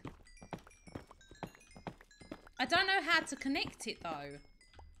hyperlink. I don't know how to connect it though.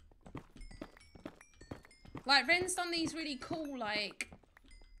 Like, Ren's done these really cool, like,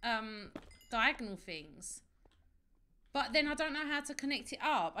 diagonal things. But then I don't know how to connect it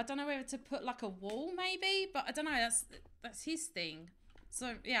up. I don't know whether to put, like, a wall, maybe? But I don't know, that's his thing.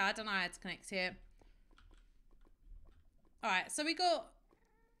 So, yeah, I don't know how to connect it. Alright, so we got...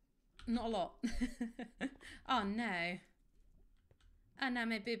 Not a lot. Oh, no. Oh, no,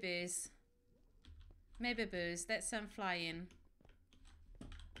 my boo-boos. My boo-boos. Let's fly in.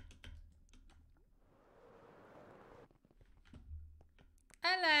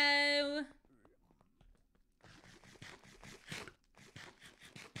 Hello.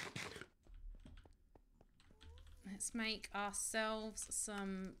 Let's make ourselves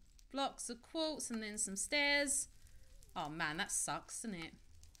some blocks of quartz and then some stairs. Oh man, that sucks, doesn't it?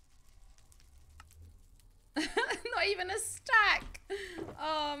 Not even a stack.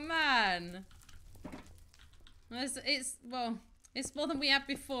 Oh man. Well, it's more than we had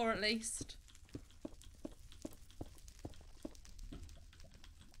before at least.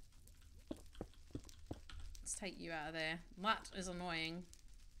 Take you out of there. That is annoying.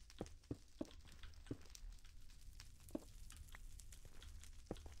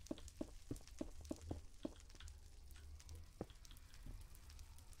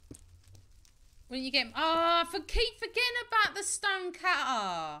 When you get... Oh, keep forgetting about the stone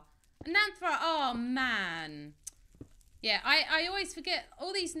cutter. And then throw... Oh, man. Yeah, I always forget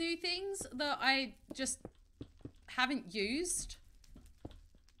all these new things that I just haven't used.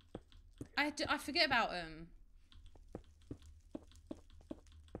 I forget about them.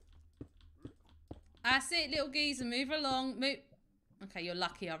 That's it, little geezer. Move along. Move. Okay, you're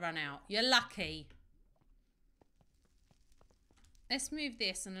lucky I run out. You're lucky. Let's move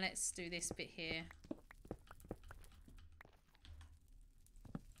this and let's do this bit here.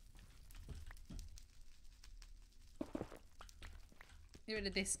 Get rid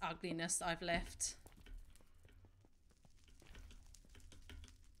of this ugliness that I've left.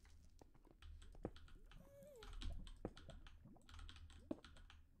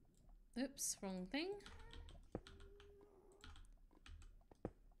 Oops, wrong thing.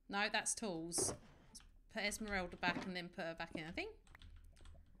 No, that's tools. Let's put Esmeralda back and then put her back in, I think.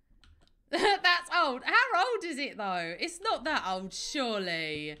 That's old. How old is it though? It's not that old,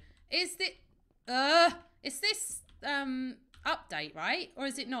 surely. Is it? Is this update, right? Or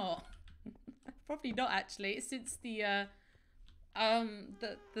is it not? Probably not actually. It's since the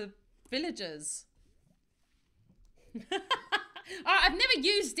villagers. Oh, I've never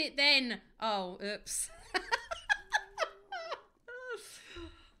used it then. Oh, oops.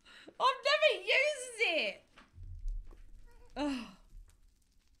 I've never used it. Oh.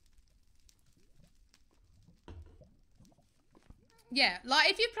 Yeah,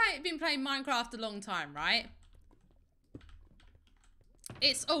 like if you've been playing Minecraft a long time, right?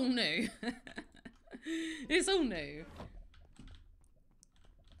 It's all new. It's all new.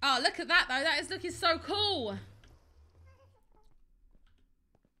 Oh, look at that though. That is looking so cool.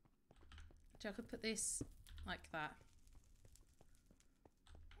 I could put this like that.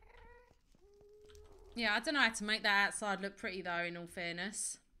 Yeah, I don't know how to make that outside look pretty though, in all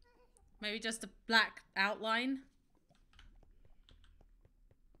fairness. Maybe just a black outline.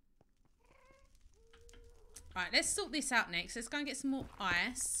 Right, let's sort this out next. Let's go and get some more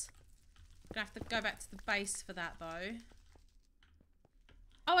ice. I'm gonna have to go back to the base for that though.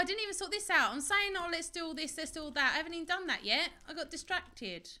 Oh, I didn't even sort this out. I'm saying, oh, let's do all this, let's do all that. I haven't even done that yet. I got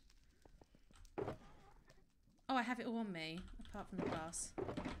distracted. Oh, I have it all on me, apart from the glass.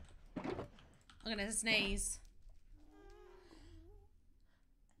 I'm gonna sneeze.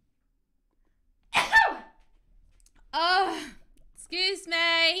 Oh, excuse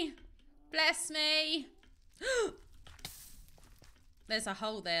me. Bless me. There's a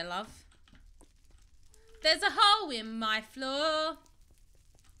hole there, love. There's a hole in my floor.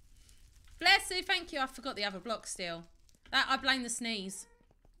 Bless you, thank you. I forgot the other block still. That I blame the sneeze.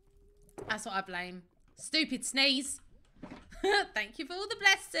 That's what I blame. Stupid sneeze. Thank you for all the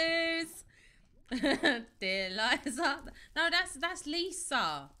blessings. Dear Liza. No, that's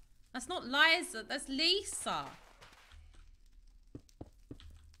Lisa. That's not Liza. That's Lisa.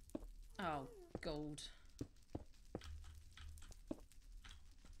 Oh, gold.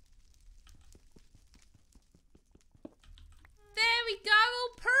 There we go.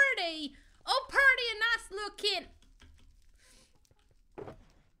 All pretty. All pretty and nice looking.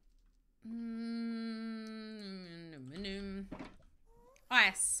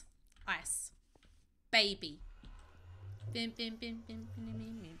 Ice. Ice. Baby. Bim, bim, bim, bim, bim,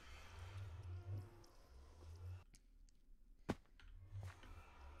 bim, bim.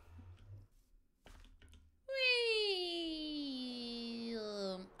 Whee!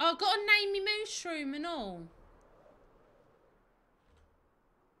 Oh, I've got to name me mushroom and all.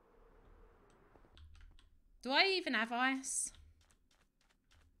 Do I even have ice?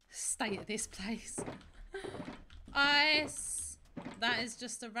 Stay at this place. Ice. That is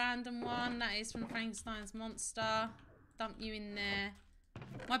just a random one. That is from Frankenstein's monster. Dump you in there.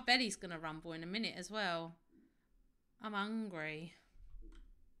 My belly's gonna rumble in a minute as well. I'm hungry.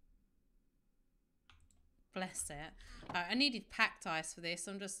 Bless it. I needed packed ice for this.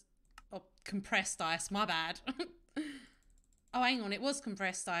 I'm just... Oh, compressed ice. My bad. Oh, hang on. It was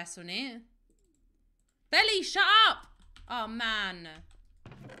compressed ice on it. Belly, shut up! Oh, man.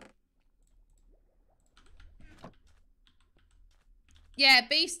 Yeah,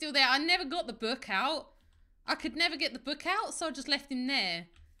 B's still there. I never got the book out. I could never get the book out, so I just left him there.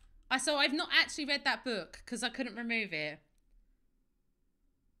 So I've not actually read that book because I couldn't remove it.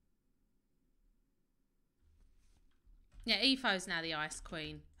 Yeah, Etho's now the Ice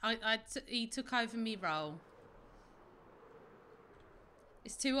Queen. He took over me role.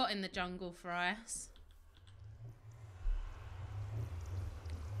 It's too hot in the jungle for ice.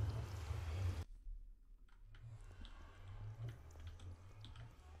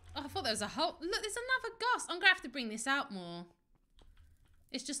 Oh, I thought there was a hole. Look, there's another gust. I'm going to have to bring this out more.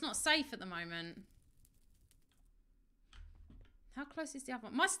 It's just not safe at the moment. How close is the other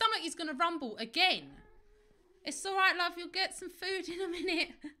one? My stomach is going to rumble again. It's all right, love. You'll get some food in a minute.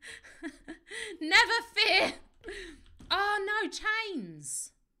 Never fear. Oh, no,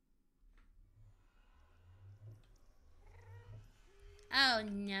 chains. Oh,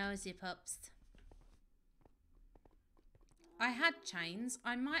 no, Zip-Ups. I had chains.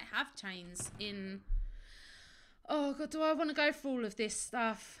 I might have chains in... Oh, God, do I want to go for all of this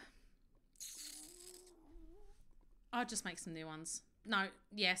stuff? I'll just make some new ones. No,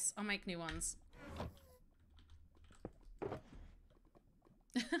 yes, I'll make new ones.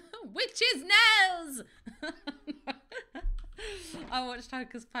 Witch's nails! I watched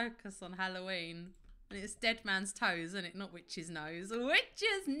Hocus Pocus on Halloween. And it's dead man's toes, isn't it? Not witch's nose.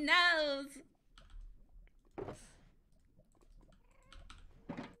 Witch's nails!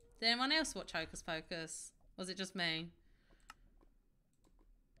 Did anyone else watch Hocus Pocus? Was it just me?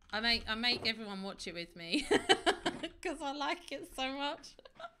 I make everyone watch it with me. Because I like it so much.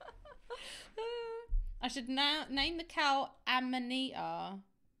 I should now name the cow Amanita.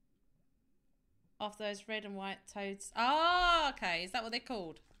 After those red and white toads. Oh, okay. Is that what they're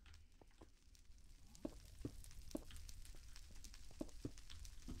called?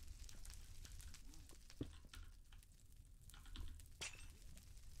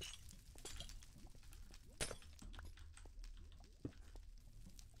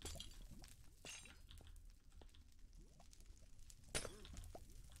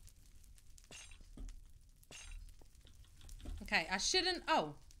 Okay, I shouldn't...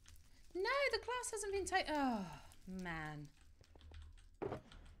 Oh. No, the glass hasn't been taken... Oh, man.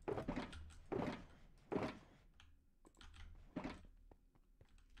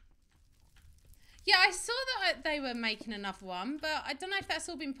 Yeah, I saw that they were making another one, but I don't know if that's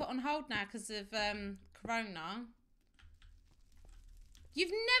all been put on hold now because of Corona.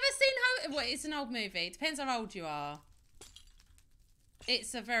 You've never seen... Well, it's an old movie. It depends how old you are.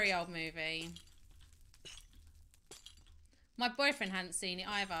 It's a very old movie. My boyfriend hadn't seen it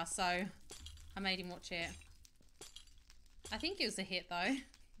either, so I made him watch it. I think it was a hit, though.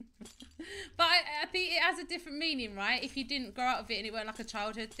 But I think it has a different meaning, right? If you didn't grow up with it and it weren't like a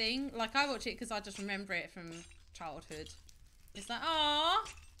childhood thing. Like, I watch it because I just remember it from childhood. It's like, aww.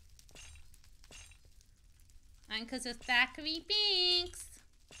 And because of Thackeray Binks.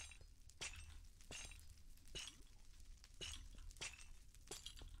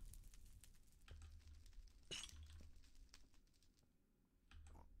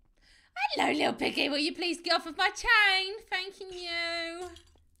 Hello, little piggy. Will you please get off of my chain? Thanking you.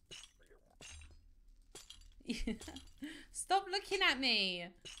 Stop looking at me.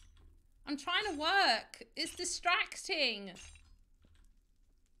 I'm trying to work. It's distracting.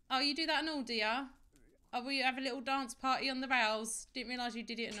 Oh, you do that and all, do ya? Oh, will you have a little dance party on the rails? Didn't realise you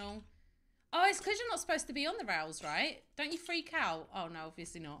did it and all. Oh, it's because you're not supposed to be on the rails, right? Don't you freak out? Oh, no,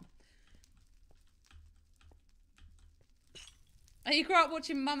 obviously not. Oh, you grew up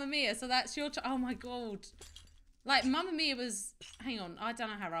watching Mamma Mia, so that's your... Oh, my God. Like, Mamma Mia was... Hang on, I don't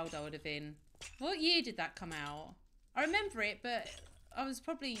know how old I would have been. What year did that come out? I remember it, but I was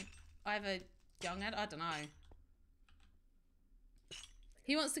probably either young... I don't know.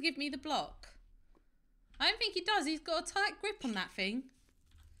 He wants to give me the block. I don't think he does. He's got a tight grip on that thing.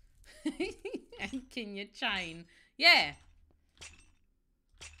 Yanking your chain. Yeah.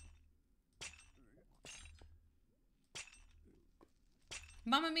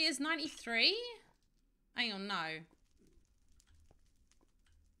 Mamma Mia's 93? Hang on, no.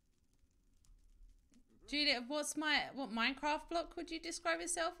 Juliet, what Minecraft block would you describe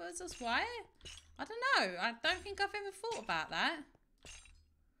yourself as? Why? I don't know. I don't think I've ever thought about that.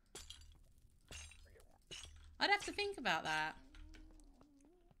 I'd have to think about that.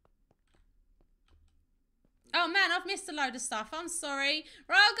 Oh man, I've missed a load of stuff. I'm sorry.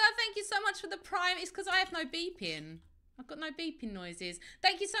 Raga, thank you so much for the Prime. It's because I have no beeping. I've got no beeping noises.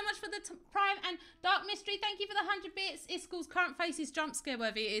 Thank you so much for the Prime and Dark Mystery. Thank you for the 100 bits. Iskall's current face is jump scare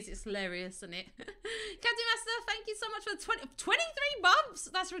worthy. It is. It's hilarious, isn't it? Captain Master, thank you so much for the 23 months.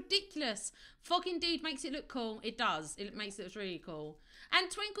 That's ridiculous. Fog indeed makes it look cool. It does. It makes it look really cool. And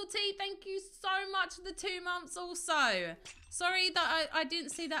Twinkle Tea, thank you so much for the 2 months also. Sorry that I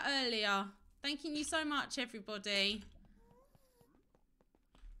didn't see that earlier. Thanking you so much, everybody.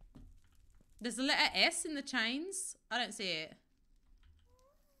 There's a letter S in the chains. I don't see it.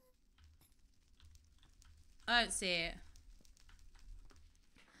 I don't see it.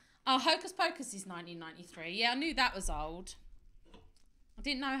 Oh, Hocus Pocus is 1993. Yeah, I knew that was old. I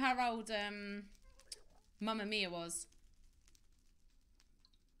didn't know how old Mamma Mia was.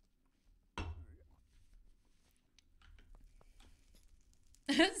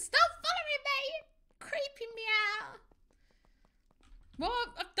 Stop following me! Creeping me out. Well,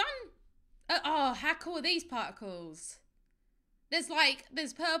 I've done... oh, cool are these particles? There's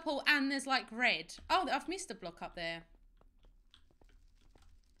purple and there's like red. Oh, I've missed a block up there.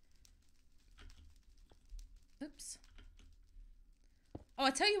 Oops. Oh,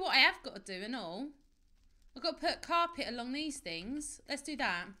 I tell you what I have got to do and all. I've got to put carpet along these things. Let's do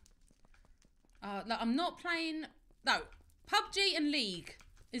that. Look, I'm not playing... No, PUBG and League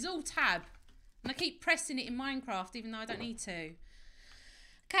is all tab. And I keep pressing it in Minecraft even though I don't need to.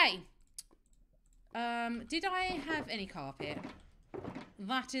 Okay. Did I have any carpet?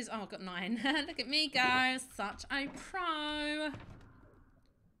 That is... Oh, I've got 9. Look at me go. Such a pro.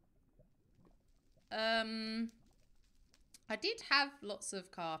 I did have lots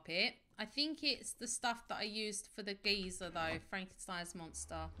of carpet. I think it's the stuff that I used for the geezer though. Frankenstein's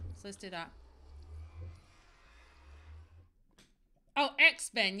monster. So let's do that. Oh,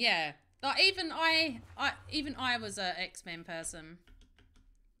 X-Men, yeah. Like even I was a X-Men person.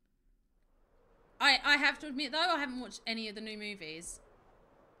 I have to admit though, I haven't watched any of the new movies.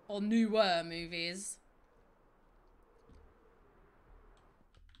 Or newer movies.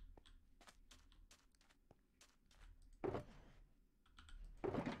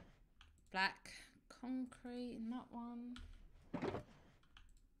 Black concrete in that one.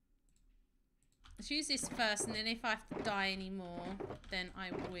 Let's use this first, and then if I have to die anymore, then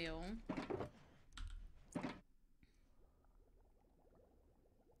I will.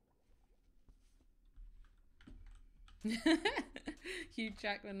 Hugh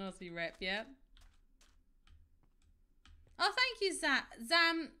Jackman Aussie rep, yeah. Oh, thank you,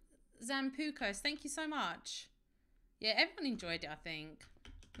 Zampukos. Thank you so much. Yeah, everyone enjoyed it, I think.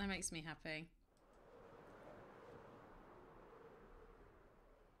 That makes me happy.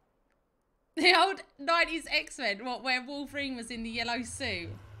 The old 90s X-Men, what, where Wolverine was in the yellow suit?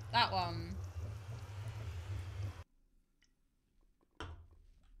 That one.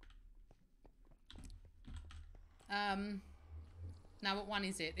 Now what one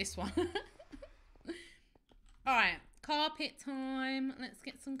is it? This one. Alright, carpet time. Let's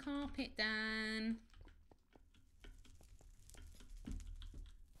get some carpet done.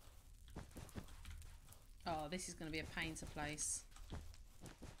 Oh, this is going to be a pain to place.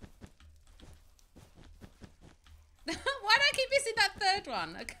 Why do I keep missing that third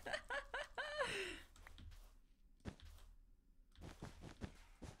one?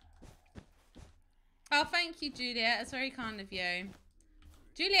 Oh, thank you, Juliet. That's very kind of you.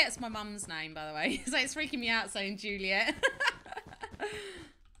 Juliet's my mum's name, by the way. So it's freaking me out saying Juliet.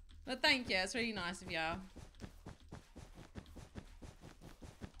 But thank you. It's really nice of you.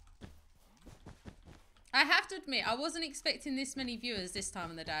 I have to admit, I wasn't expecting this many viewers this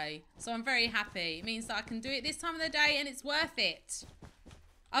time of the day. So I'm very happy. It means that I can do it this time of the day and it's worth it.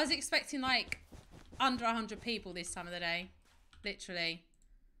 I was expecting like under 100 people this time of the day. Literally.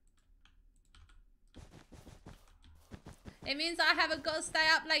 It means I haven't got to stay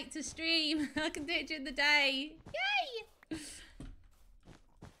up late to stream. I can do it during the day. Yay!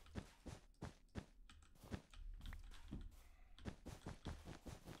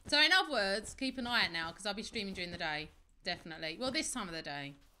 So in other words, keep an eye out now because I'll be streaming during the day. Definitely. Well, this time of the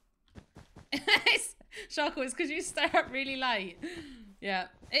day. Sharkle, it's because you stay up really late. Yeah.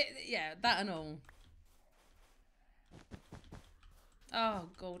 Yeah, that and all. Oh,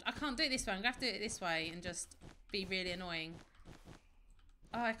 God. I can't do it this way. I'm going to have to do it this way and just be really annoying.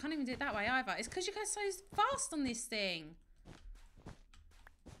 Oh, I can't even do it that way either. It's because you go so fast on this thing.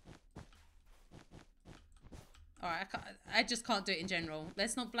 Alright, I just can't do it in general.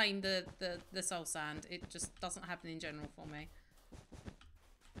 Let's not blame the soul sand. It just doesn't happen in general for me.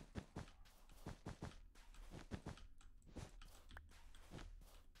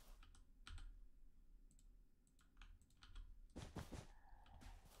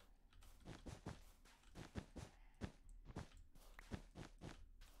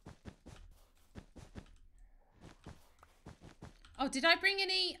 Oh, did I bring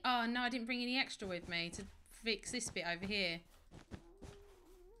any? Oh, no, I didn't bring any extra with me to fix this bit over here.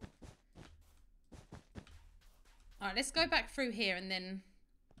 Alright, let's go back through here and then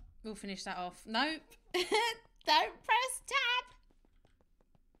we'll finish that off. Nope. Don't press tab.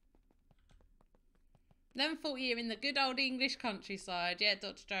 11:40 here in the good old English countryside. Yeah,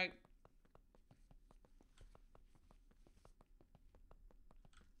 Dr. Joke.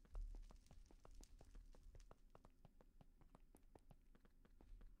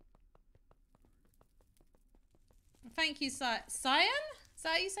 Thank you, Cyan? Is that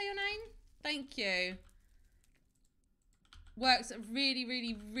how you say your name? Thank you. Works really,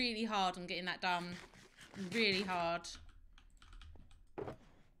 really, really hard on getting that done. Really hard.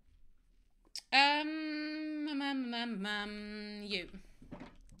 You.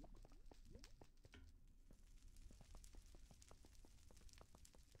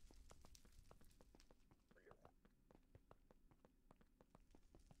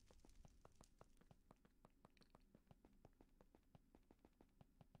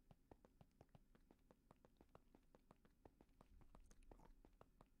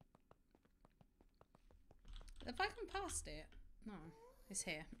 Have I gone past it? No, it's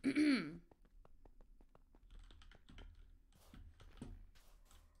here.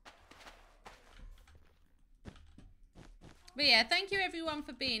 But yeah, thank you everyone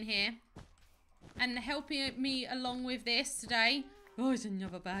for being here and helping me along with this today. Oh, it's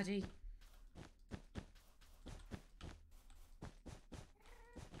another baddie.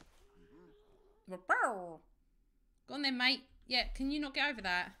 Go on then, mate. Yeah, can you not get over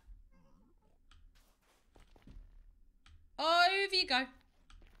that? Over you go.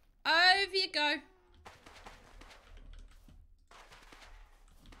 Over you go.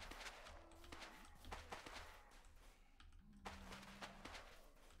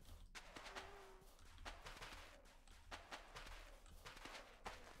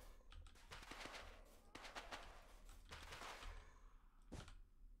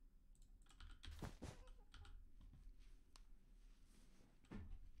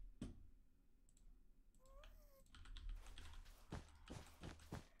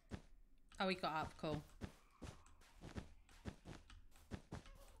 Oh, we got up. Cool.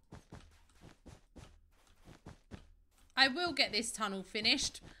 I will get this tunnel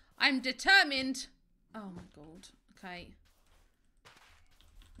finished. I'm determined. Oh my god. Okay.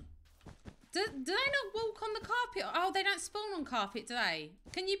 Do they not walk on the carpet? Oh, they don't spawn on carpet, do they?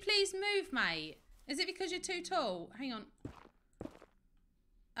 Can you please move, mate? Is it because you're too tall? Hang on.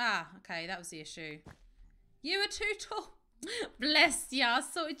 Ah, okay. That was the issue. You were too tall. Bless you. I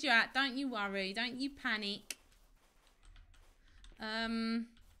sorted you out. Don't you worry. Don't you panic.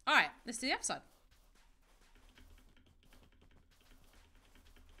 Alright. Let's do the episode.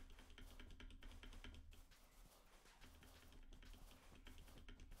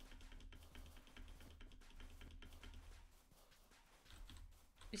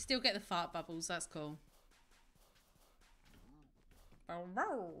 We still get the fart bubbles. That's cool.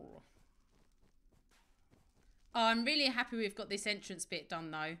 Oh, I'm really happy we've got this entrance bit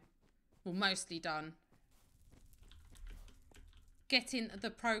done, though. Well, mostly done. Getting the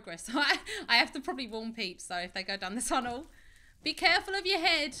progress. I have to probably warn peeps, though, if they go down the tunnel. Be careful of your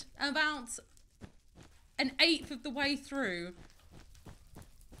head about an 1/8 of the way through.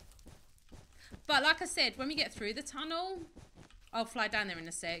 But like I said, when we get through the tunnel, I'll fly down there in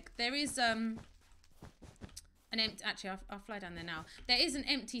a sec. There is an empty... Actually, I'll fly down there now. There is an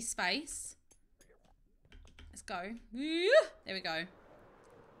empty space. Let's go. There we go.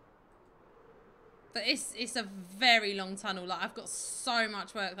 But it's a very long tunnel. Like, I've got so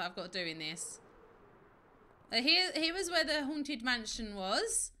much work that I've got to do in this. Here was where the haunted mansion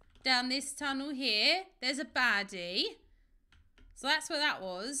was. Down this tunnel here, there's a baddie. So that's where that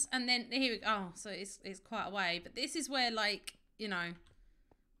was. And then here we go. Oh, so it's quite a way. But this is where, like, you know,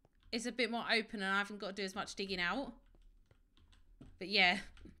 it's a bit more open and I haven't got to do as much digging out. But yeah.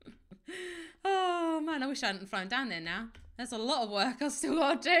 Oh man, I wish I hadn't flown down there now. There's a lot of work I've still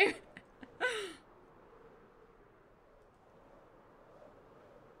got to do.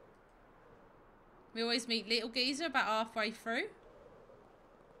 We always meet little geezer about halfway through.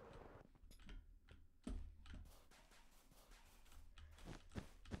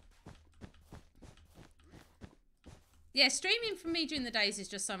 Yeah, streaming for me during the days is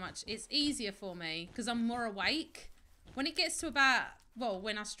just so much. It's easier for me because I'm more awake. When it gets to about, well,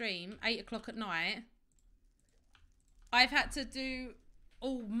 when I stream, 8 o'clock at night, I've had to do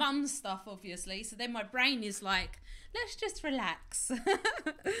all mum stuff, obviously. So then my brain is like, let's just relax.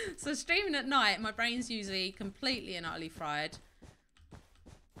 So streaming at night, my brain's usually completely and utterly fried.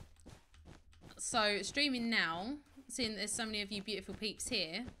 So streaming now, seeing there's so many of you beautiful peeps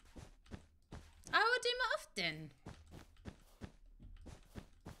here, I will do more often.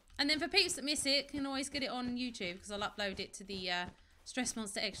 And then for peeps that miss it, can always get it on YouTube because I'll upload it to the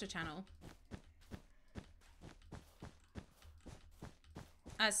Stressmonster Extra channel.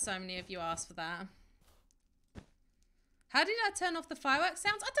 As so many of you asked for that. How did I turn off the fireworks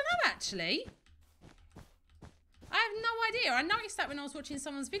sounds? I don't know, actually. I have no idea. I noticed that when I was watching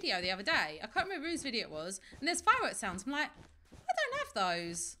someone's video the other day. I can't remember whose video it was. And there's fireworks sounds. I'm like, I don't have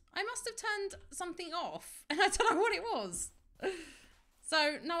those. I must have turned something off. And I don't know what it was.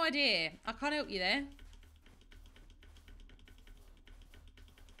 So, no idea. I can't help you there.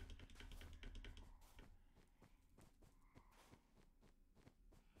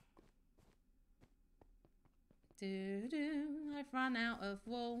 I've run out of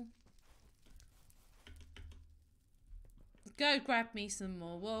wool. Go grab me some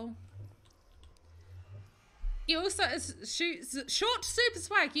more wool. You also short super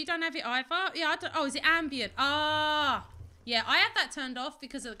swag. You don't have it either. Yeah. I don't, oh, is it ambient? Ah, yeah. I have that turned off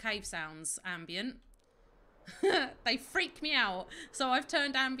because of the cave sounds. Ambient. They freak me out. So I've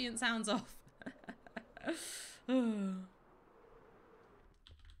turned ambient sounds off.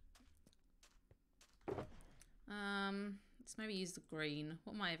 Let's maybe use the green.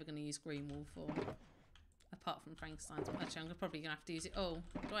 What am I ever going to use green wool for? Apart from Frankenstein's. Actually, I'm probably going to have to use it. Oh,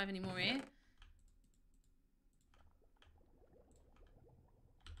 do I have any more here?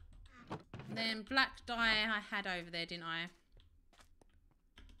 And then black dye I had over there, didn't I?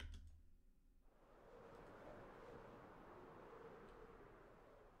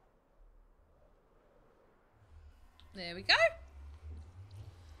 There we go.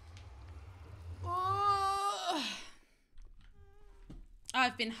 Oh.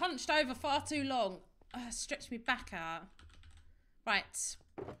 I've been hunched over far too long. Stretch me back out. Right.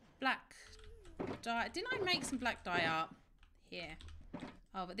 Black dye. Didn't I make some black dye up? Here.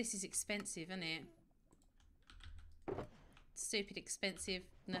 Oh, but this is expensive, isn't it? Stupid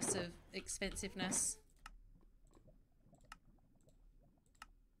expensiveness of expensiveness.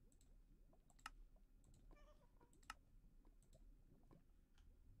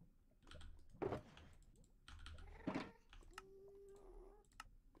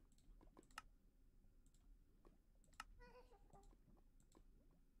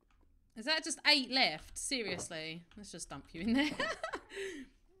 Is that just 8 left? Seriously? Let's just dump you in there.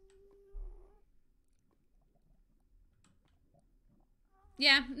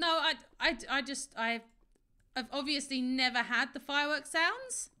 Yeah, no, I've obviously never had the fireworks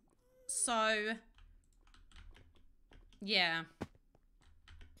sounds. So, yeah.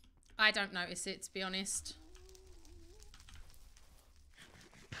 I don't notice it, to be honest.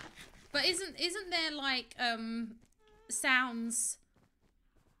 But isn't there like sounds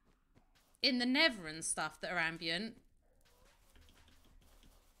in the Nether and stuff that are ambient?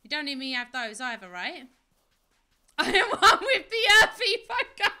 You don't need me to have those either, right? I am one with the earthy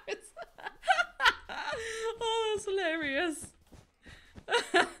photos. Oh, that's hilarious.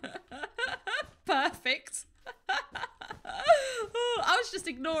 Perfect. Oh, I was just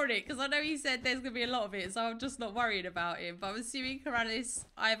ignoring it because I know he said there's going to be a lot of it, so I'm just not worried about him. But I'm assuming Karalis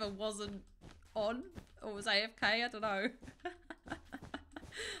either wasn't on or was AFK, I don't know.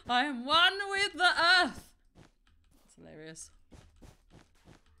 I am one with the earth. That's hilarious.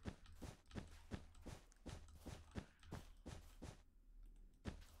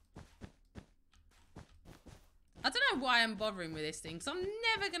 I don't know why I'm bothering with this thing, because I'm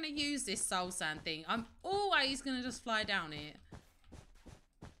never going to use this soul sand thing. I'm always going to just fly down it.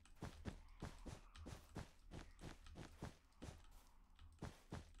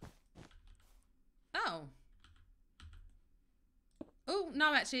 Oh. Oh,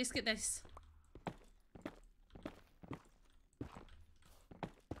 no, actually, skip this.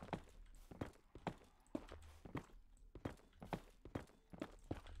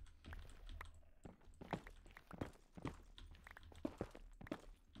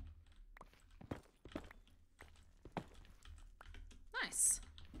 Nice.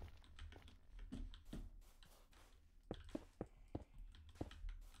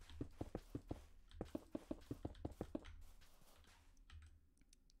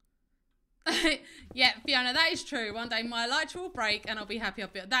 Yeah, Fiona, that is true. One day my elytra will break and I'll be happy I'll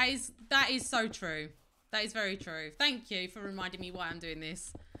be. That is so true. That is very true. Thank you for reminding me why I'm doing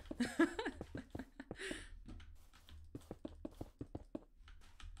this. And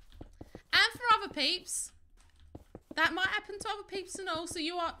for other peeps. That might happen to other peeps and all, so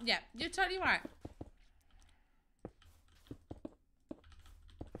you are, yeah, you're totally right.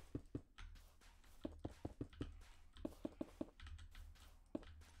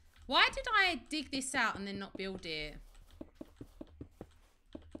 Why did I dig this out and then not build it?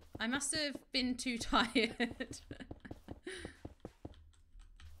 I must have been too tired.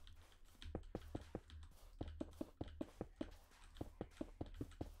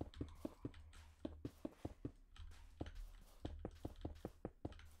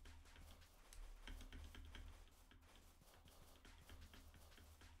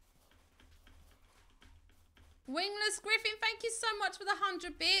 Wingless Griffin, thank you so much for the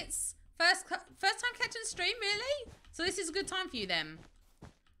 100 bits. First time catching a stream, really? So this is a good time for you then.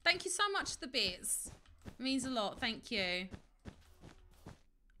 Thank you so much for the bits. It means a lot, thank you.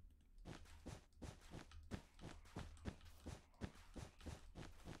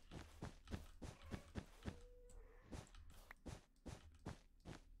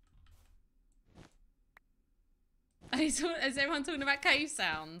 Is everyone talking about cave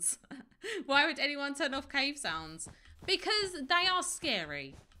sounds? Why would anyone turn off cave sounds? Because they are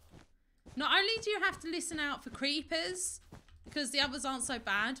scary. Not only do you have to listen out for creepers, because the others aren't so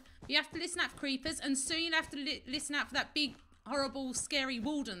bad, but you have to listen out for creepers, and soon you have to listen out for that big, horrible, scary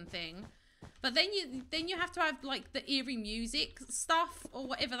Walden thing. But then you have to have like the eerie music stuff or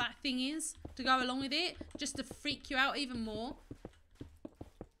whatever that thing is to go along with it, just to freak you out even more.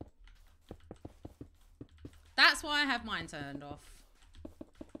 That's why I have mine turned off.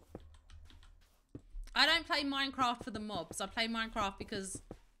 I don't play Minecraft for the mobs. I play Minecraft because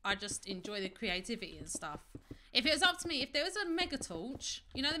I just enjoy the creativity and stuff. If it was up to me, if there was a mega torch,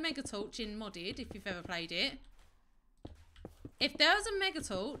 you know the mega torch in modded, if you've ever played it. If there was a mega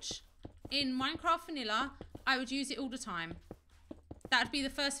torch in Minecraft Vanilla, I would use it all the time. That would be the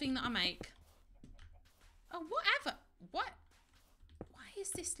first thing that I make. Oh, whatever. What? Why is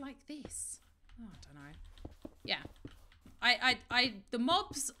this like this? Oh, I don't know. Yeah. The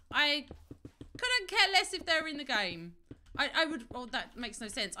mobs, I couldn't care less if they're in the game. I would, oh, that makes no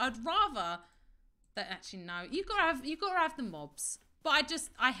sense. I'd rather that, actually, no. You gotta have the mobs. But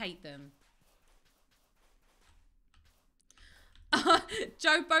I hate them.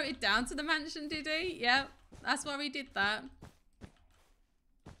 Joe boated down to the mansion, did he? Yeah, that's why we did that.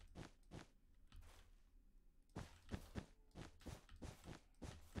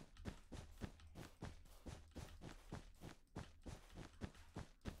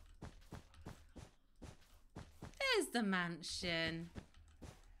 There's the mansion.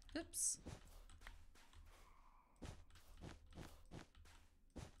 Oops.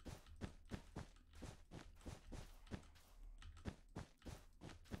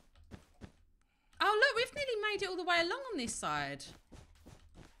 Oh, look, we've nearly made it all the way along on this side.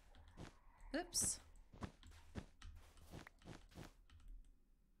 Oops.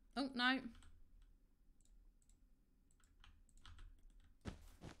 Oh, no.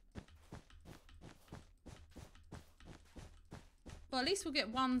 Well, at least we'll get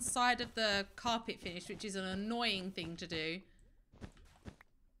one side of the carpet finished, which is an annoying thing to do.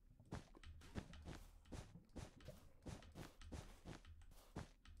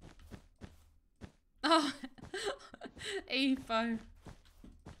 Oh, Evo.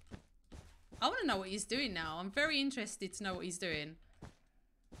 I want to know what he's doing now. I'm very interested to know what he's doing.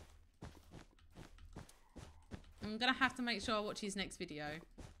 I'm going to have to make sure I watch his next video.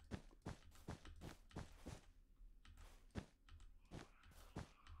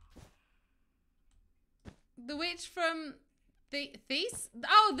 The witch from Thies?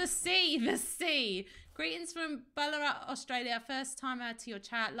 Oh, the sea. Greetings from Ballarat, Australia. First time out to your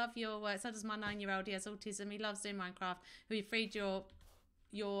chat. Love your work. So does my 9-year-old. He has autism. He loves doing Minecraft. We freed your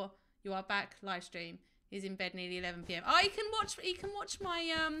You Are Back live stream. He's in bed nearly 11 p.m. Oh, he can watch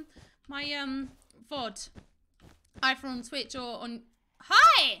my VOD either on Twitch or on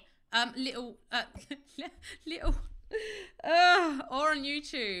little or on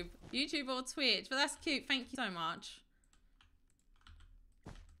YouTube or Twitch. But that's cute. Thank you so much.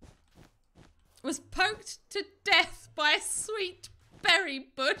 Was poked to death by a sweet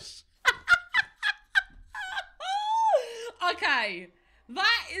berry bush. Okay,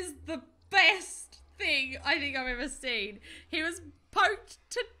 that is the best thing I think I've ever seen. He was poked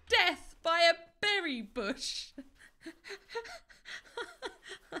to death by a berry bush.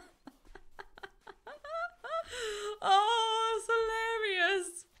 Oh, it's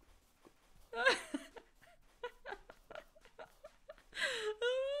hilarious.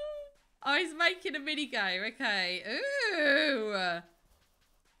 Oh, he's making a mini game. Okay. Ooh.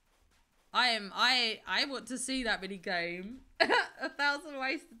 I want to see that mini game. 1,000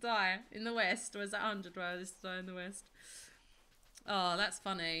 ways to die in the West. Or is that 100 ways to die in the West? Oh, that's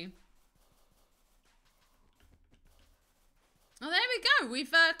funny. Oh, there we go.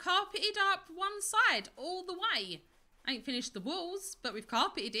 We've carpeted up one side all the way. I ain't finished the walls, but we've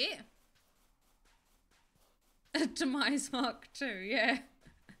carpeted it. Demise Mark 2, yeah.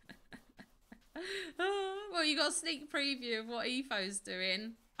 Well, you got a sneak preview of what Etho's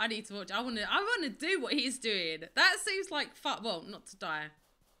doing. I need to watch. I want to do what he's doing. That seems like fun. Well, not to die.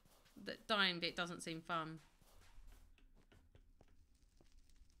 The dying bit doesn't seem fun.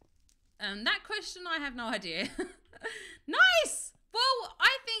 That question, I have no idea. Nice! Well,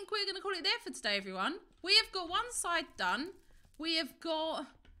 I think we're going to call it there for today, everyone. We have got one side done. We have got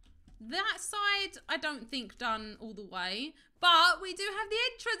that side, I don't think, done all the way. But we do have the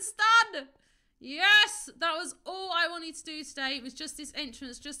entrance done. Yes! That was all I wanted to do today. It was just this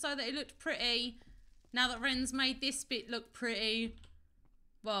entrance, just so that it looked pretty. Now that Ren's made this bit look pretty.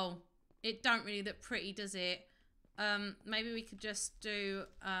 Well, it don't really look pretty, does it? Maybe we could just do,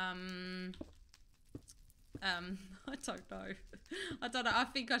 I don't know. I don't know. I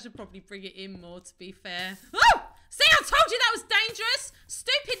think I should probably bring it in more, to be fair. Oh! See, I told you that was dangerous!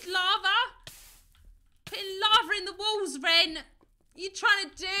 Stupid lava! Putting lava in the walls, Ren! What are you trying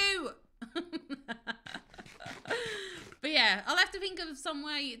to do? But yeah, I'll have to think of some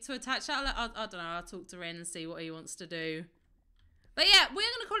way to attach that. I don't know. I'll talk to Ren and see what he wants to do. But yeah, we're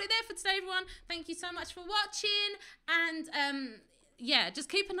going to call it there for today, everyone. Thank you so much for watching. And yeah, just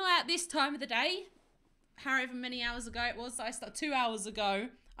keep an eye out this time of the day. However many hours ago it was. I started 2 hours ago.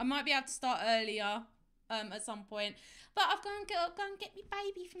 I might be able to start earlier at some point. But I've got to go and get my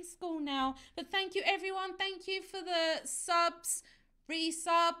baby from school now. But thank you, everyone. Thank you for the subs,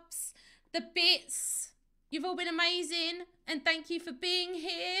 resubs, the bits. You've all been amazing. And thank you for being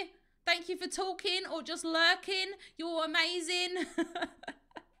here. Thank you for talking or just lurking. You're amazing.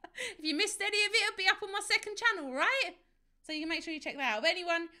 If you missed any of it, it'll be up on my second channel, right? So you can make sure you check that out. But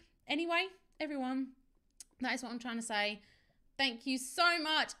anyway, everyone, that is what I'm trying to say. Thank you so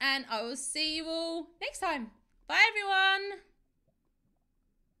much, and I will see you all next time. Bye, everyone.